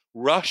Reagan,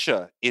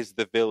 Russia is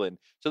the villain.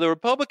 So the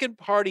Republican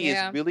Party is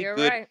really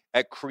good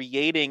at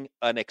creating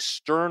an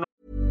external.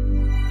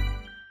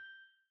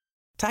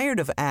 Tired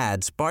of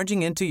ads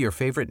barging into your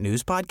favorite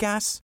news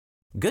podcasts?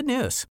 Good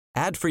news.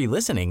 Ad-free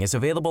listening is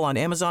available on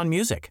Amazon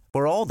Music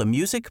for all the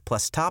music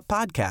plus top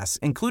podcasts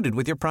included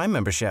with your Prime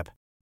membership.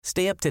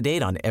 Stay up to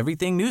date on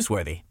everything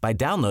newsworthy by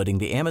downloading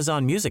the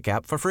Amazon Music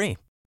app for free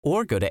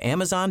or go to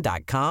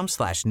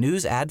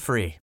amazon.com/news ad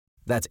free.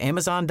 That's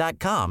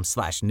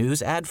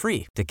amazon.com/news ad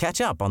free to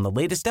catch up on the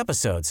latest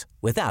episodes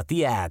without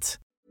the ads.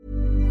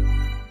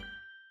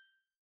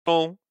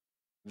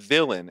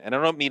 Villain, and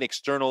I don't mean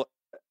external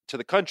to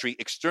the country,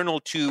 external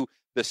to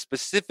the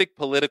specific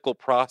political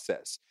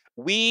process.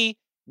 We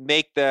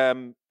make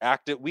them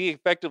we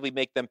effectively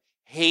make them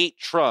hate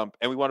Trump,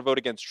 and we want to vote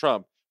against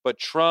Trump. But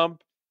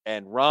Trump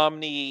and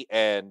Romney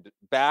and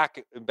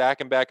back,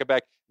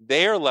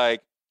 they're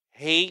like,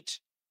 hate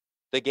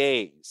the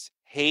gays,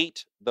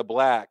 hate the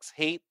blacks,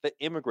 hate the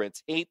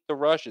immigrants, hate the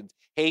Russians,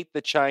 hate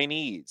the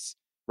Chinese,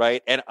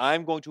 right? And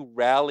I'm going to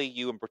rally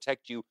you and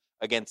protect you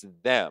against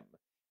them.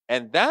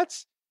 And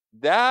that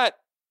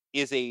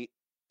is a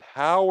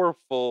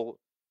powerful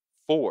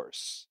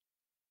force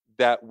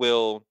that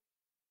will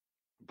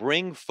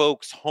bring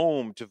folks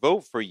home to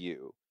vote for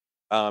you,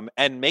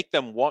 and make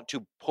them want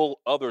to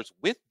pull others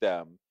with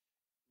them.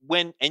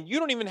 And you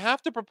don't even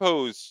have to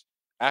propose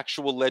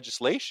actual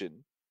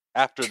legislation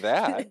after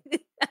that.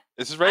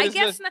 This is right. I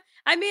guess not.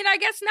 I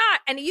guess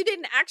not. And you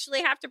didn't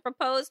actually have to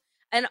propose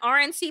an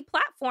RNC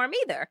platform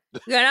either.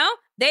 You know,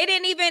 they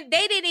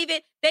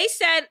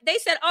said,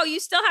 oh, you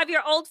still have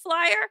your old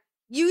flyer?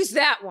 Use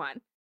that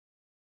one.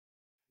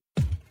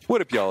 What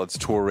up, y'all? It's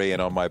Torre,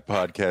 and on my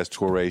podcast,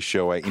 Torre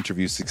Show, I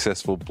interview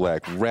successful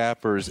black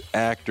rappers,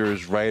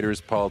 actors, writers,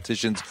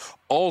 politicians,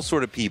 all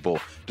sort of people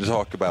to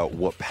talk about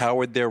what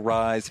powered their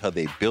rise, how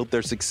they built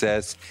their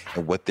success,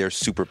 and what their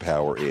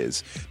superpower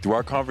is. Through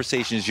our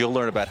conversations, you'll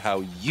learn about how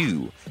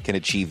you can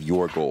achieve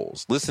your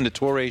goals. Listen to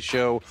Torre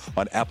Show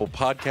on Apple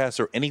Podcasts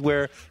or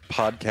anywhere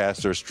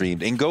podcasts are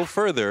streamed. And go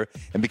further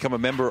and become a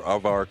member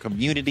of our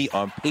community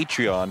on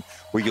Patreon,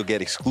 where you'll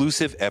get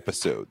exclusive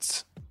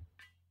episodes.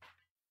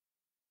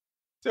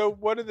 So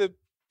one of the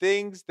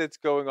things that's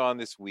going on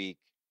this week,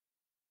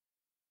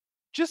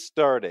 just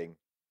starting,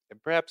 and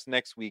perhaps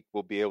next week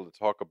we'll be able to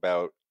talk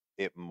about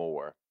it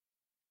more,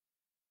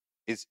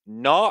 is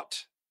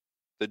not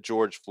the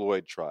George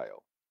Floyd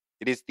trial.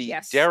 It is the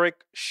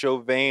Derek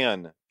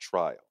Chauvin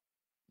trial.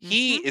 Mm-hmm.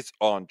 He is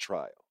on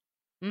trial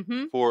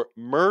for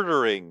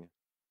murdering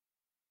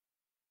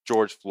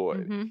George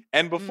Floyd. Mm-hmm.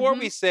 And before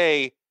we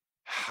say,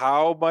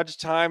 how much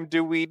time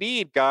do we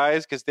need,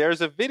 guys? Because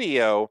there's a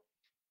video.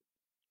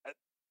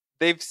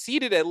 They've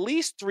seated at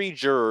least 3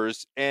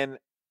 jurors, and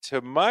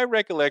to my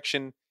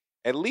recollection,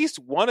 at least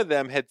one of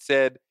them had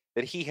said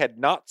that he had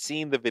not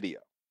seen the video.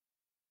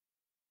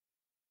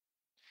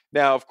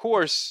 Now, of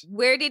course,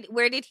 where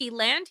did he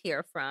land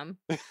here from?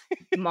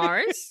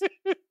 Mars?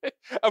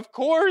 Of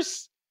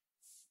course,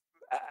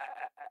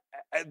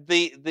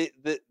 the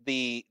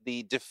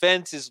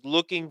defense is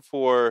looking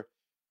for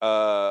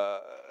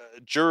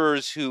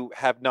jurors who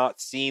have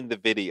not seen the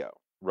video,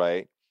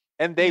 right?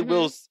 And they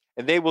will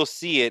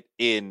see it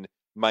in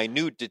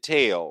minute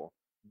detail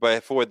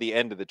before the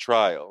end of the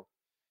trial.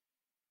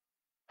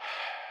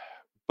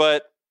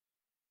 But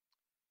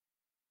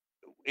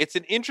it's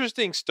an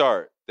interesting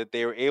start that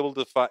they were able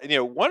to find. You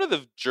know, one of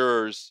the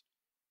jurors,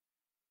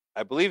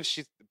 I believe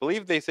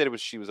they said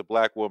she was a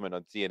black woman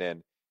on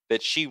CNN,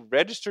 that she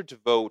registered to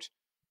vote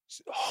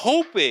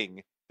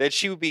hoping that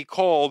she would be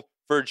called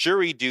for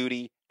jury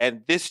duty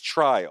and this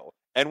trial.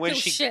 And when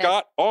she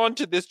got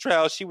onto this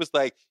trial, she was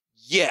like,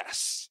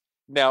 yes.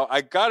 Now,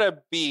 I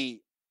gotta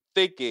be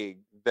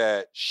thinking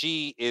that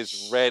she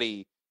is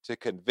ready to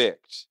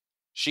convict.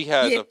 She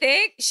has. You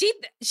think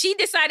she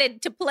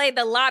decided to play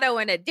the lotto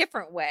in a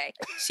different way?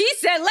 She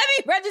said, "Let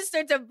me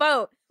register to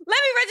vote.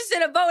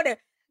 And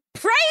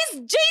praise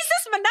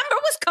Jesus, my number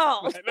was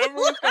called."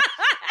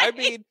 I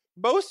mean,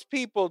 most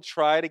people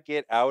try to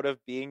get out of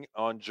being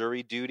on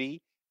jury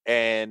duty,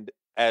 and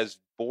as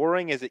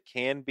boring as it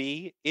can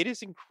be, it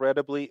is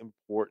incredibly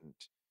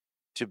important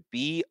to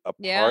be a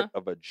part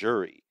of a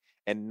jury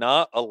and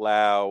not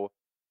allow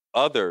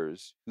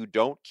others who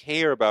don't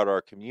care about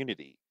our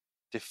community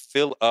to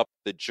fill up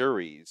the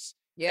juries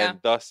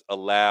and thus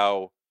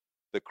allow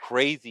the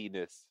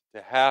craziness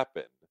to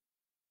happen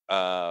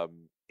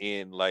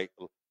in like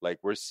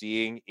we're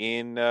seeing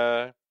in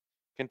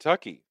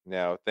Kentucky.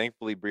 Now,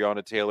 thankfully,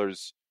 Breonna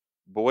Taylor's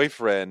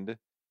boyfriend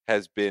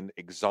has been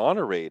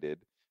exonerated,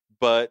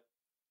 but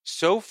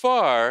so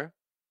far,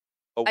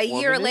 a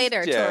year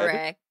later,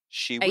 Torre.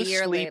 She was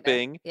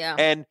sleeping,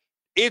 and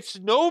it's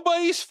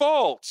nobody's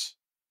fault.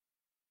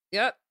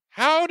 Yep.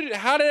 How did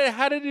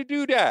it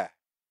do that?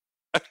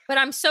 But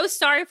I'm so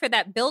sorry for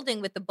that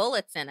building with the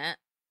bullets in it,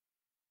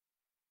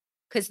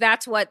 because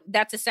that's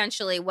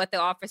essentially what the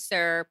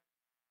officer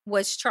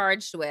was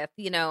charged with.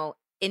 You know,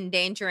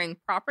 endangering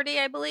property,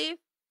 I believe.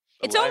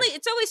 It's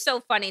always so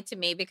funny to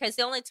me, because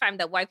the only time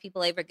that white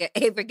people ever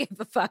give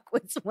a fuck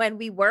was when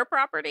we were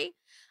property.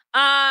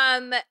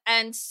 And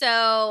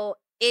so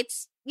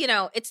it's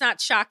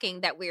not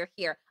shocking that we're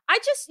here. I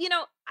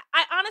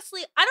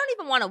honestly, I don't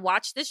even want to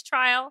watch this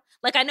trial.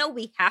 Like, I know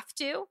we have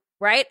to,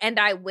 right? And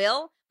I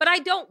will, but I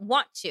don't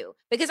want to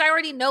because I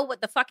already know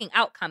what the fucking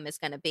outcome is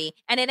going to be,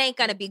 and it ain't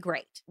going to be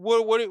great.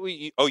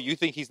 You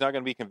think he's not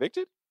going to be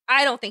convicted?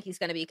 I don't think he's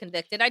going to be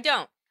convicted. I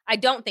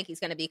don't think he's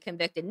going to be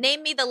convicted.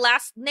 Name me the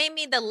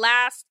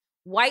last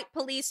white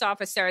police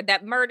officer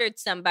that murdered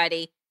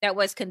somebody that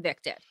was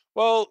convicted.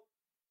 Well,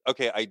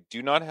 okay, I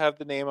do not have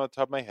the name on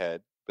top of my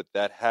head, but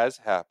that has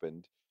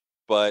happened.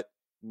 But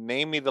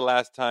name me the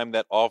last time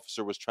that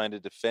officer was trying to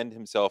defend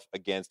himself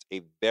against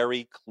a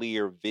very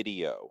clear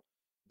video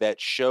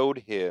that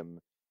showed him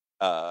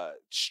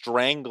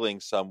strangling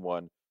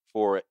someone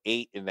for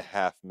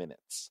 8.5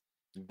 minutes.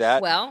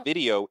 That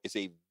video is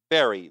a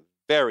very,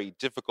 very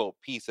difficult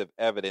piece of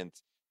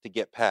evidence to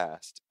get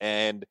past.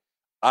 And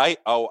I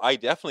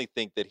definitely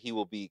think that he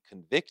will be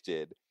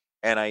convicted.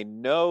 And I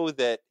know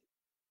that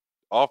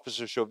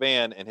Officer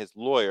Chauvin and his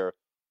lawyer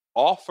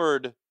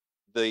offered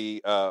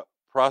the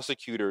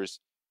prosecutors,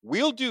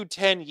 we'll do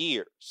 10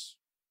 years.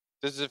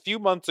 This is a few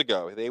months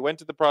ago. They went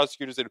to the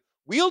prosecutors and said,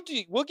 we'll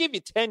give you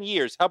 10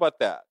 years. How about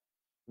that?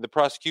 And the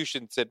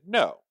prosecution said,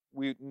 no,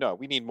 we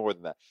need more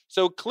than that.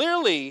 So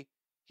clearly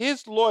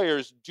his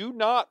lawyers do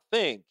not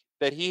think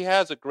that he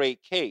has a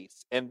great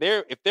case. And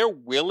if they're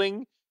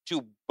willing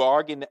to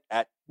bargain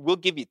at, we'll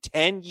give you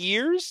 10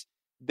 years,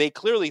 they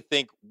clearly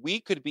think we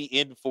could be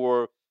in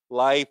for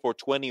life or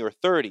 20 or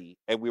 30.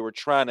 And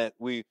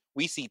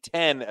we see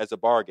 10 as a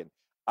bargain.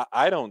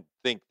 I don't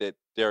think that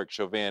Derek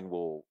Chauvin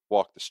will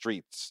walk the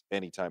streets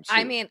anytime soon.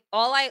 I mean,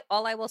 all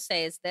I will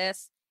say is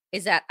this,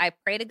 is that I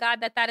pray to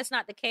God that is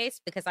not the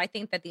case, because I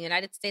think that the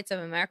United States of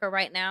America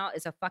right now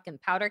is a fucking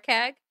powder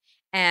keg.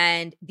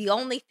 And the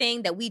only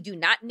thing that we do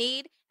not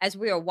need, as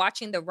we are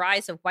watching the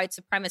rise of white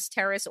supremacist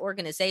terrorist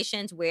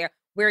organizations, where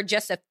we're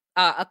just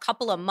a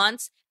couple of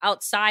months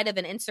outside of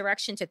an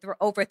insurrection to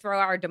overthrow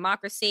our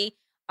democracy,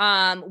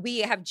 we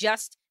have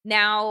just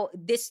now,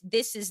 this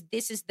is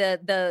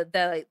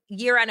the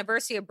year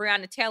anniversary of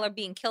Breonna Taylor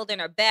being killed in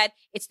her bed.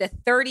 It's the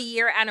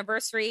 30-year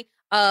anniversary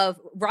of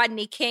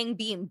Rodney King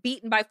being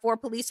beaten by 4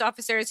 police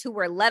officers who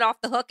were let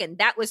off the hook. And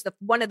that was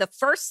one of the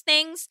first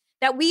things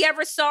that we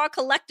ever saw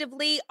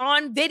collectively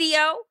on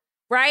video,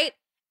 right?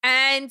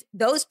 And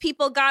those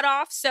people got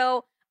off.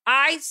 So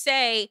I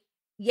say,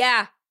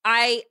 yeah,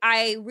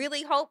 I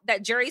really hope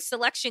that jury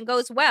selection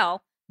goes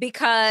well,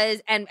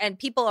 because and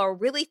people are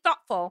really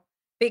thoughtful.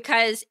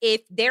 Because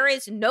if there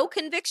is no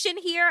conviction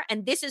here,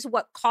 and this is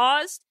what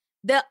caused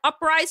the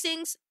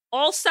uprisings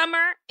all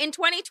summer in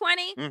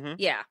 2020,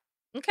 yeah,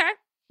 okay,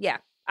 yeah,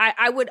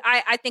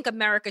 I think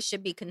America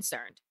should be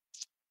concerned.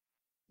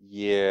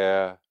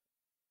 Yeah,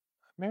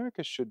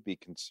 America should be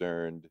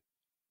concerned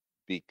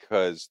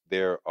because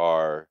there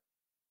are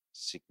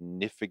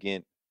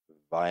significant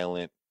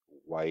violent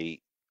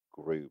white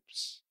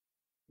groups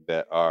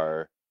that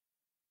are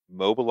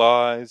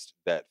mobilized,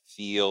 that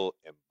feel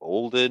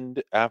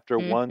emboldened after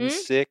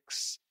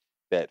 1/6,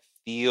 that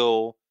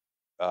feel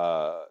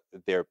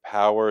their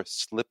power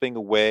slipping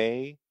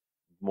away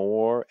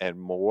more and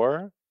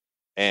more.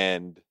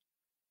 And,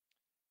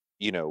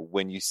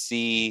 when you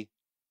see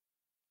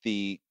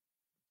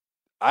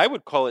I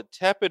would call it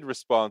tepid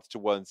response to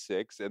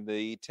 1/6 and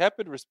the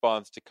tepid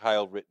response to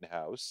Kyle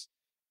Rittenhouse,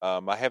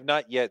 I have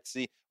not yet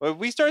seen. Well, if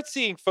we start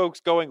seeing folks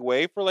going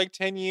away for like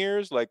 10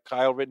 years, like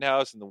Kyle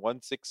Rittenhouse and the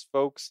 1/6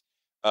 folks,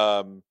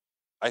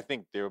 I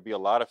think there will be a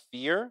lot of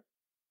fear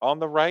on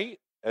the right,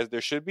 as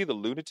there should be, the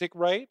lunatic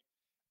right.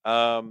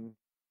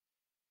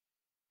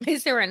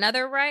 Is there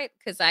another right?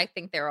 Because I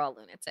think they're all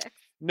lunatics.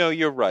 No,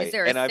 you're right. Is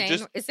there And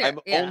I'm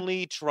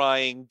only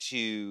trying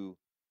to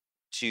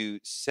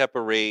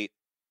separate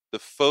the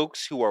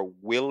folks who are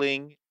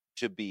willing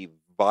to be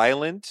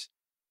violent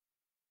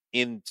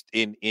in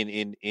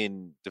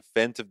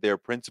defense of their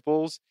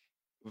principles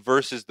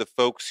versus the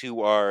folks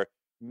who are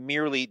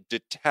merely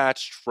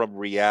detached from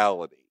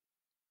reality,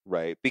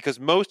 right? Because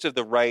most of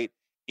the right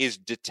is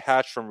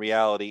detached from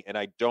reality, and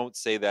I don't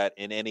say that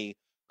in any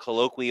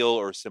colloquial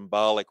or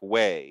symbolic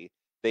way.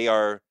 They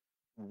are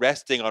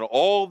resting on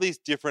all these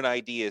different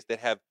ideas that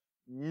have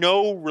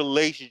no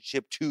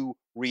relationship to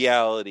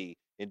reality,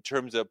 in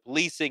terms of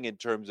policing, in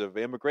terms of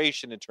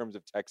immigration, in terms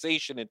of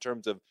taxation, in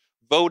terms of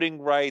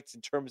voting rights, in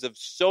terms of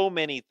so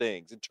many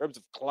things, in terms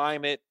of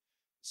climate,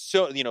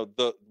 so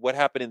what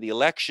happened in the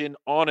election,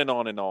 on and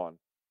on and on.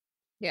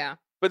 Yeah.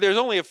 But there's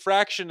only a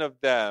fraction of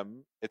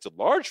them. It's a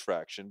large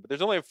fraction, but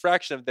there's only a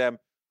fraction of them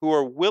who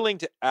are willing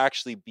to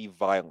actually be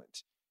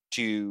violent,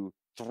 to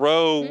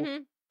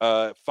throw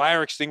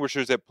fire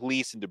extinguishers at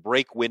police, and to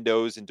break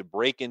windows, and to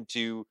break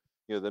into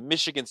the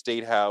Michigan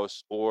State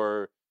House,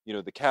 or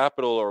the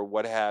Capitol, or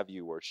what have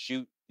you, or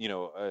shoot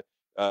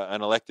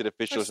an elected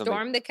official, or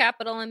storm the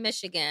Capitol in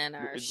Michigan,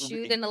 or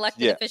shoot an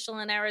elected official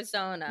in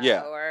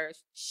Arizona, or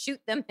shoot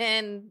them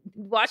in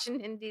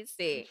Washington,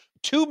 D.C.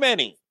 Too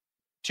many.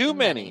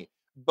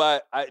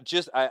 But I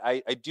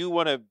do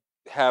want to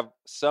have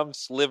some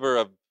sliver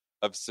of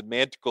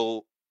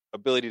semantical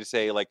ability to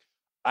say, like,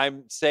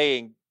 I'm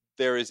saying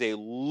there is a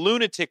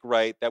lunatic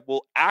right that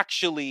will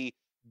actually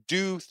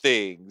do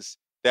things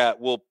that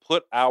will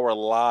put our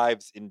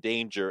lives in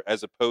danger,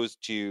 as opposed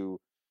to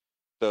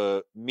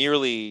the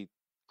merely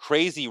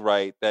crazy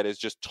right that is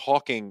just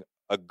talking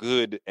a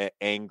good,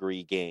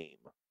 angry game.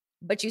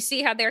 But you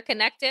see how they're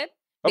connected?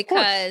 Of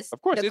Because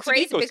course, the it's an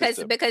crazy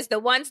ecosystem. because the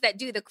ones that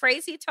do the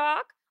crazy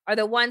talk are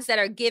the ones that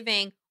are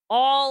giving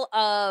all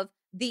of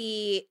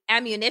the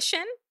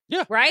ammunition,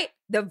 Yeah. right?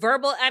 The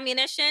verbal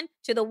ammunition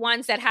to the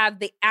ones that have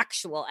the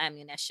actual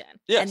ammunition.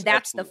 Yes, and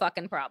that's absolutely. the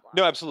fucking problem.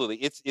 No, absolutely.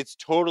 It's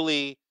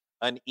totally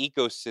an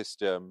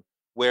ecosystem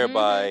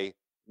whereby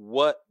Mm-hmm.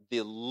 what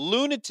the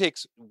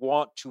lunatics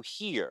want to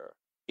hear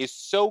is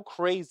so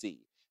crazy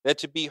that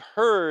to be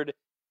heard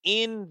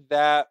in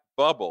that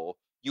bubble,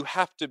 you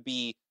have to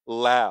be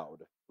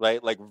loud,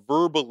 right? Like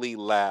verbally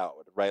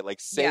loud, right? Like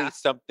say Yeah.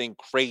 something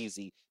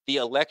crazy. The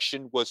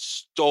election was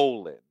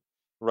stolen,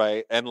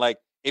 right? And like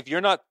if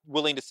you're not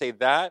willing to say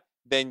that,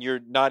 then you're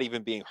not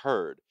even being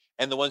heard.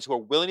 And the ones who are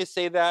willing to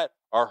say that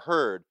are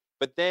heard.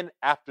 But then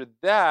after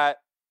that,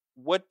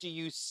 what do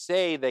you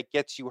say that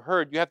gets you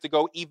heard? You have to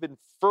go even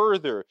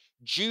further.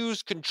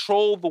 Jews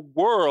control the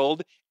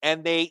world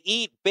and they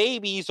eat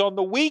babies on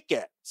the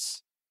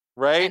weekends,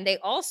 right? And they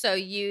also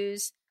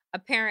use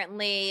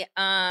apparently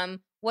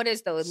what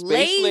is those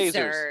Space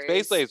lasers?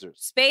 lasers.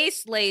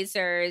 Space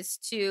lasers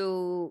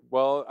to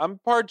Well, I'm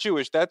part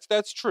Jewish.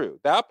 That's true.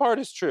 That part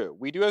is true.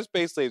 We do have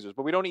space lasers,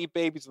 but we don't eat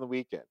babies on the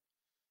weekend.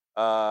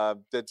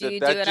 do you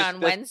do it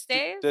on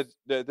Wednesdays?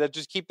 That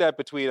just keep that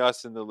between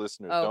us and the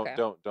listeners. Okay.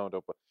 Don't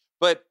open.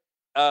 But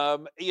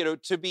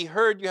to be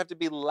heard, you have to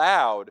be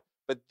loud.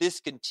 But this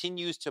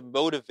continues to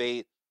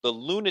motivate the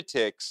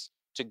lunatics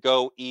to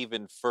go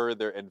even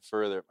further and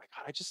further. My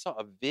God, I just saw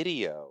a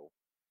video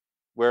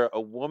where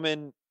a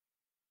woman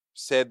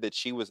said that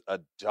she was a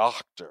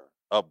doctor,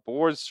 a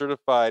board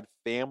certified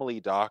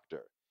family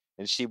doctor,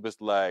 and she was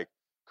like,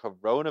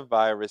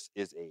 "Coronavirus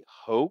is a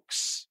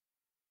hoax.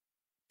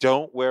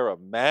 Don't wear a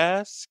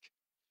mask.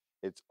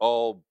 It's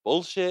all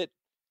bullshit."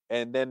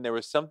 And then there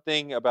was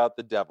something about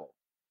the devil,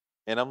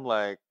 and I'm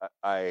like,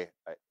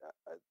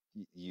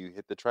 you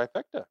hit the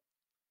trifecta.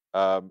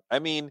 I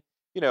mean,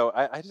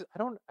 I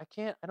don't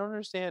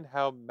understand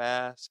how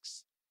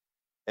masks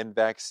and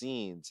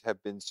vaccines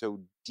have been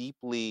so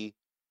deeply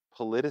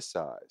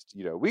politicized.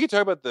 We could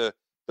talk about the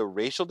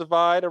racial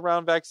divide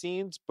around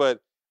vaccines, but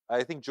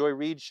I think Joy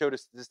Reid showed a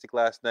statistic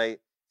last night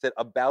that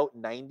about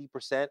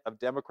 90% of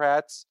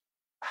Democrats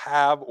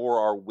have or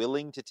are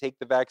willing to take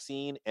the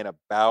vaccine, and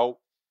about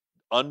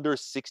under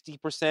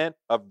 60%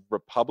 of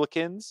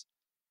Republicans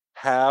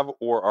have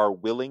or are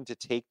willing to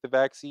take the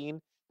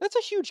vaccine. That's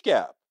a huge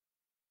gap.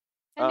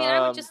 I mean,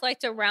 I would just like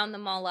to round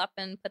them all up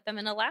and put them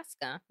in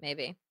Alaska,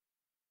 maybe.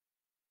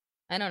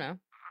 I don't know.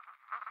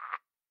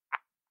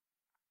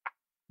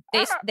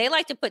 They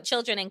like to put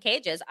children in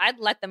cages. I'd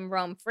let them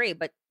roam free,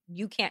 but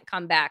you can't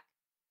come back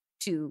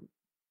to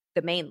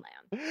the mainland.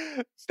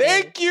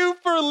 Thank you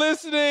for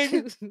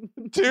listening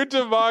to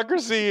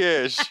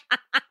Democracy-ish.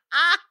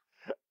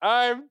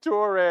 I'm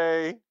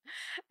Torre.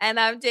 And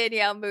I'm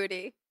Danielle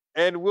Moody.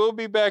 And we'll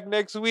be back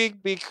next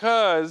week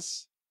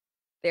because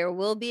there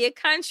will be a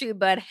country,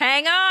 but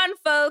hang on,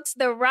 folks.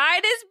 The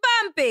ride is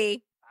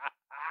bumpy.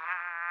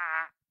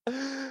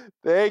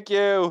 Thank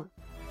you.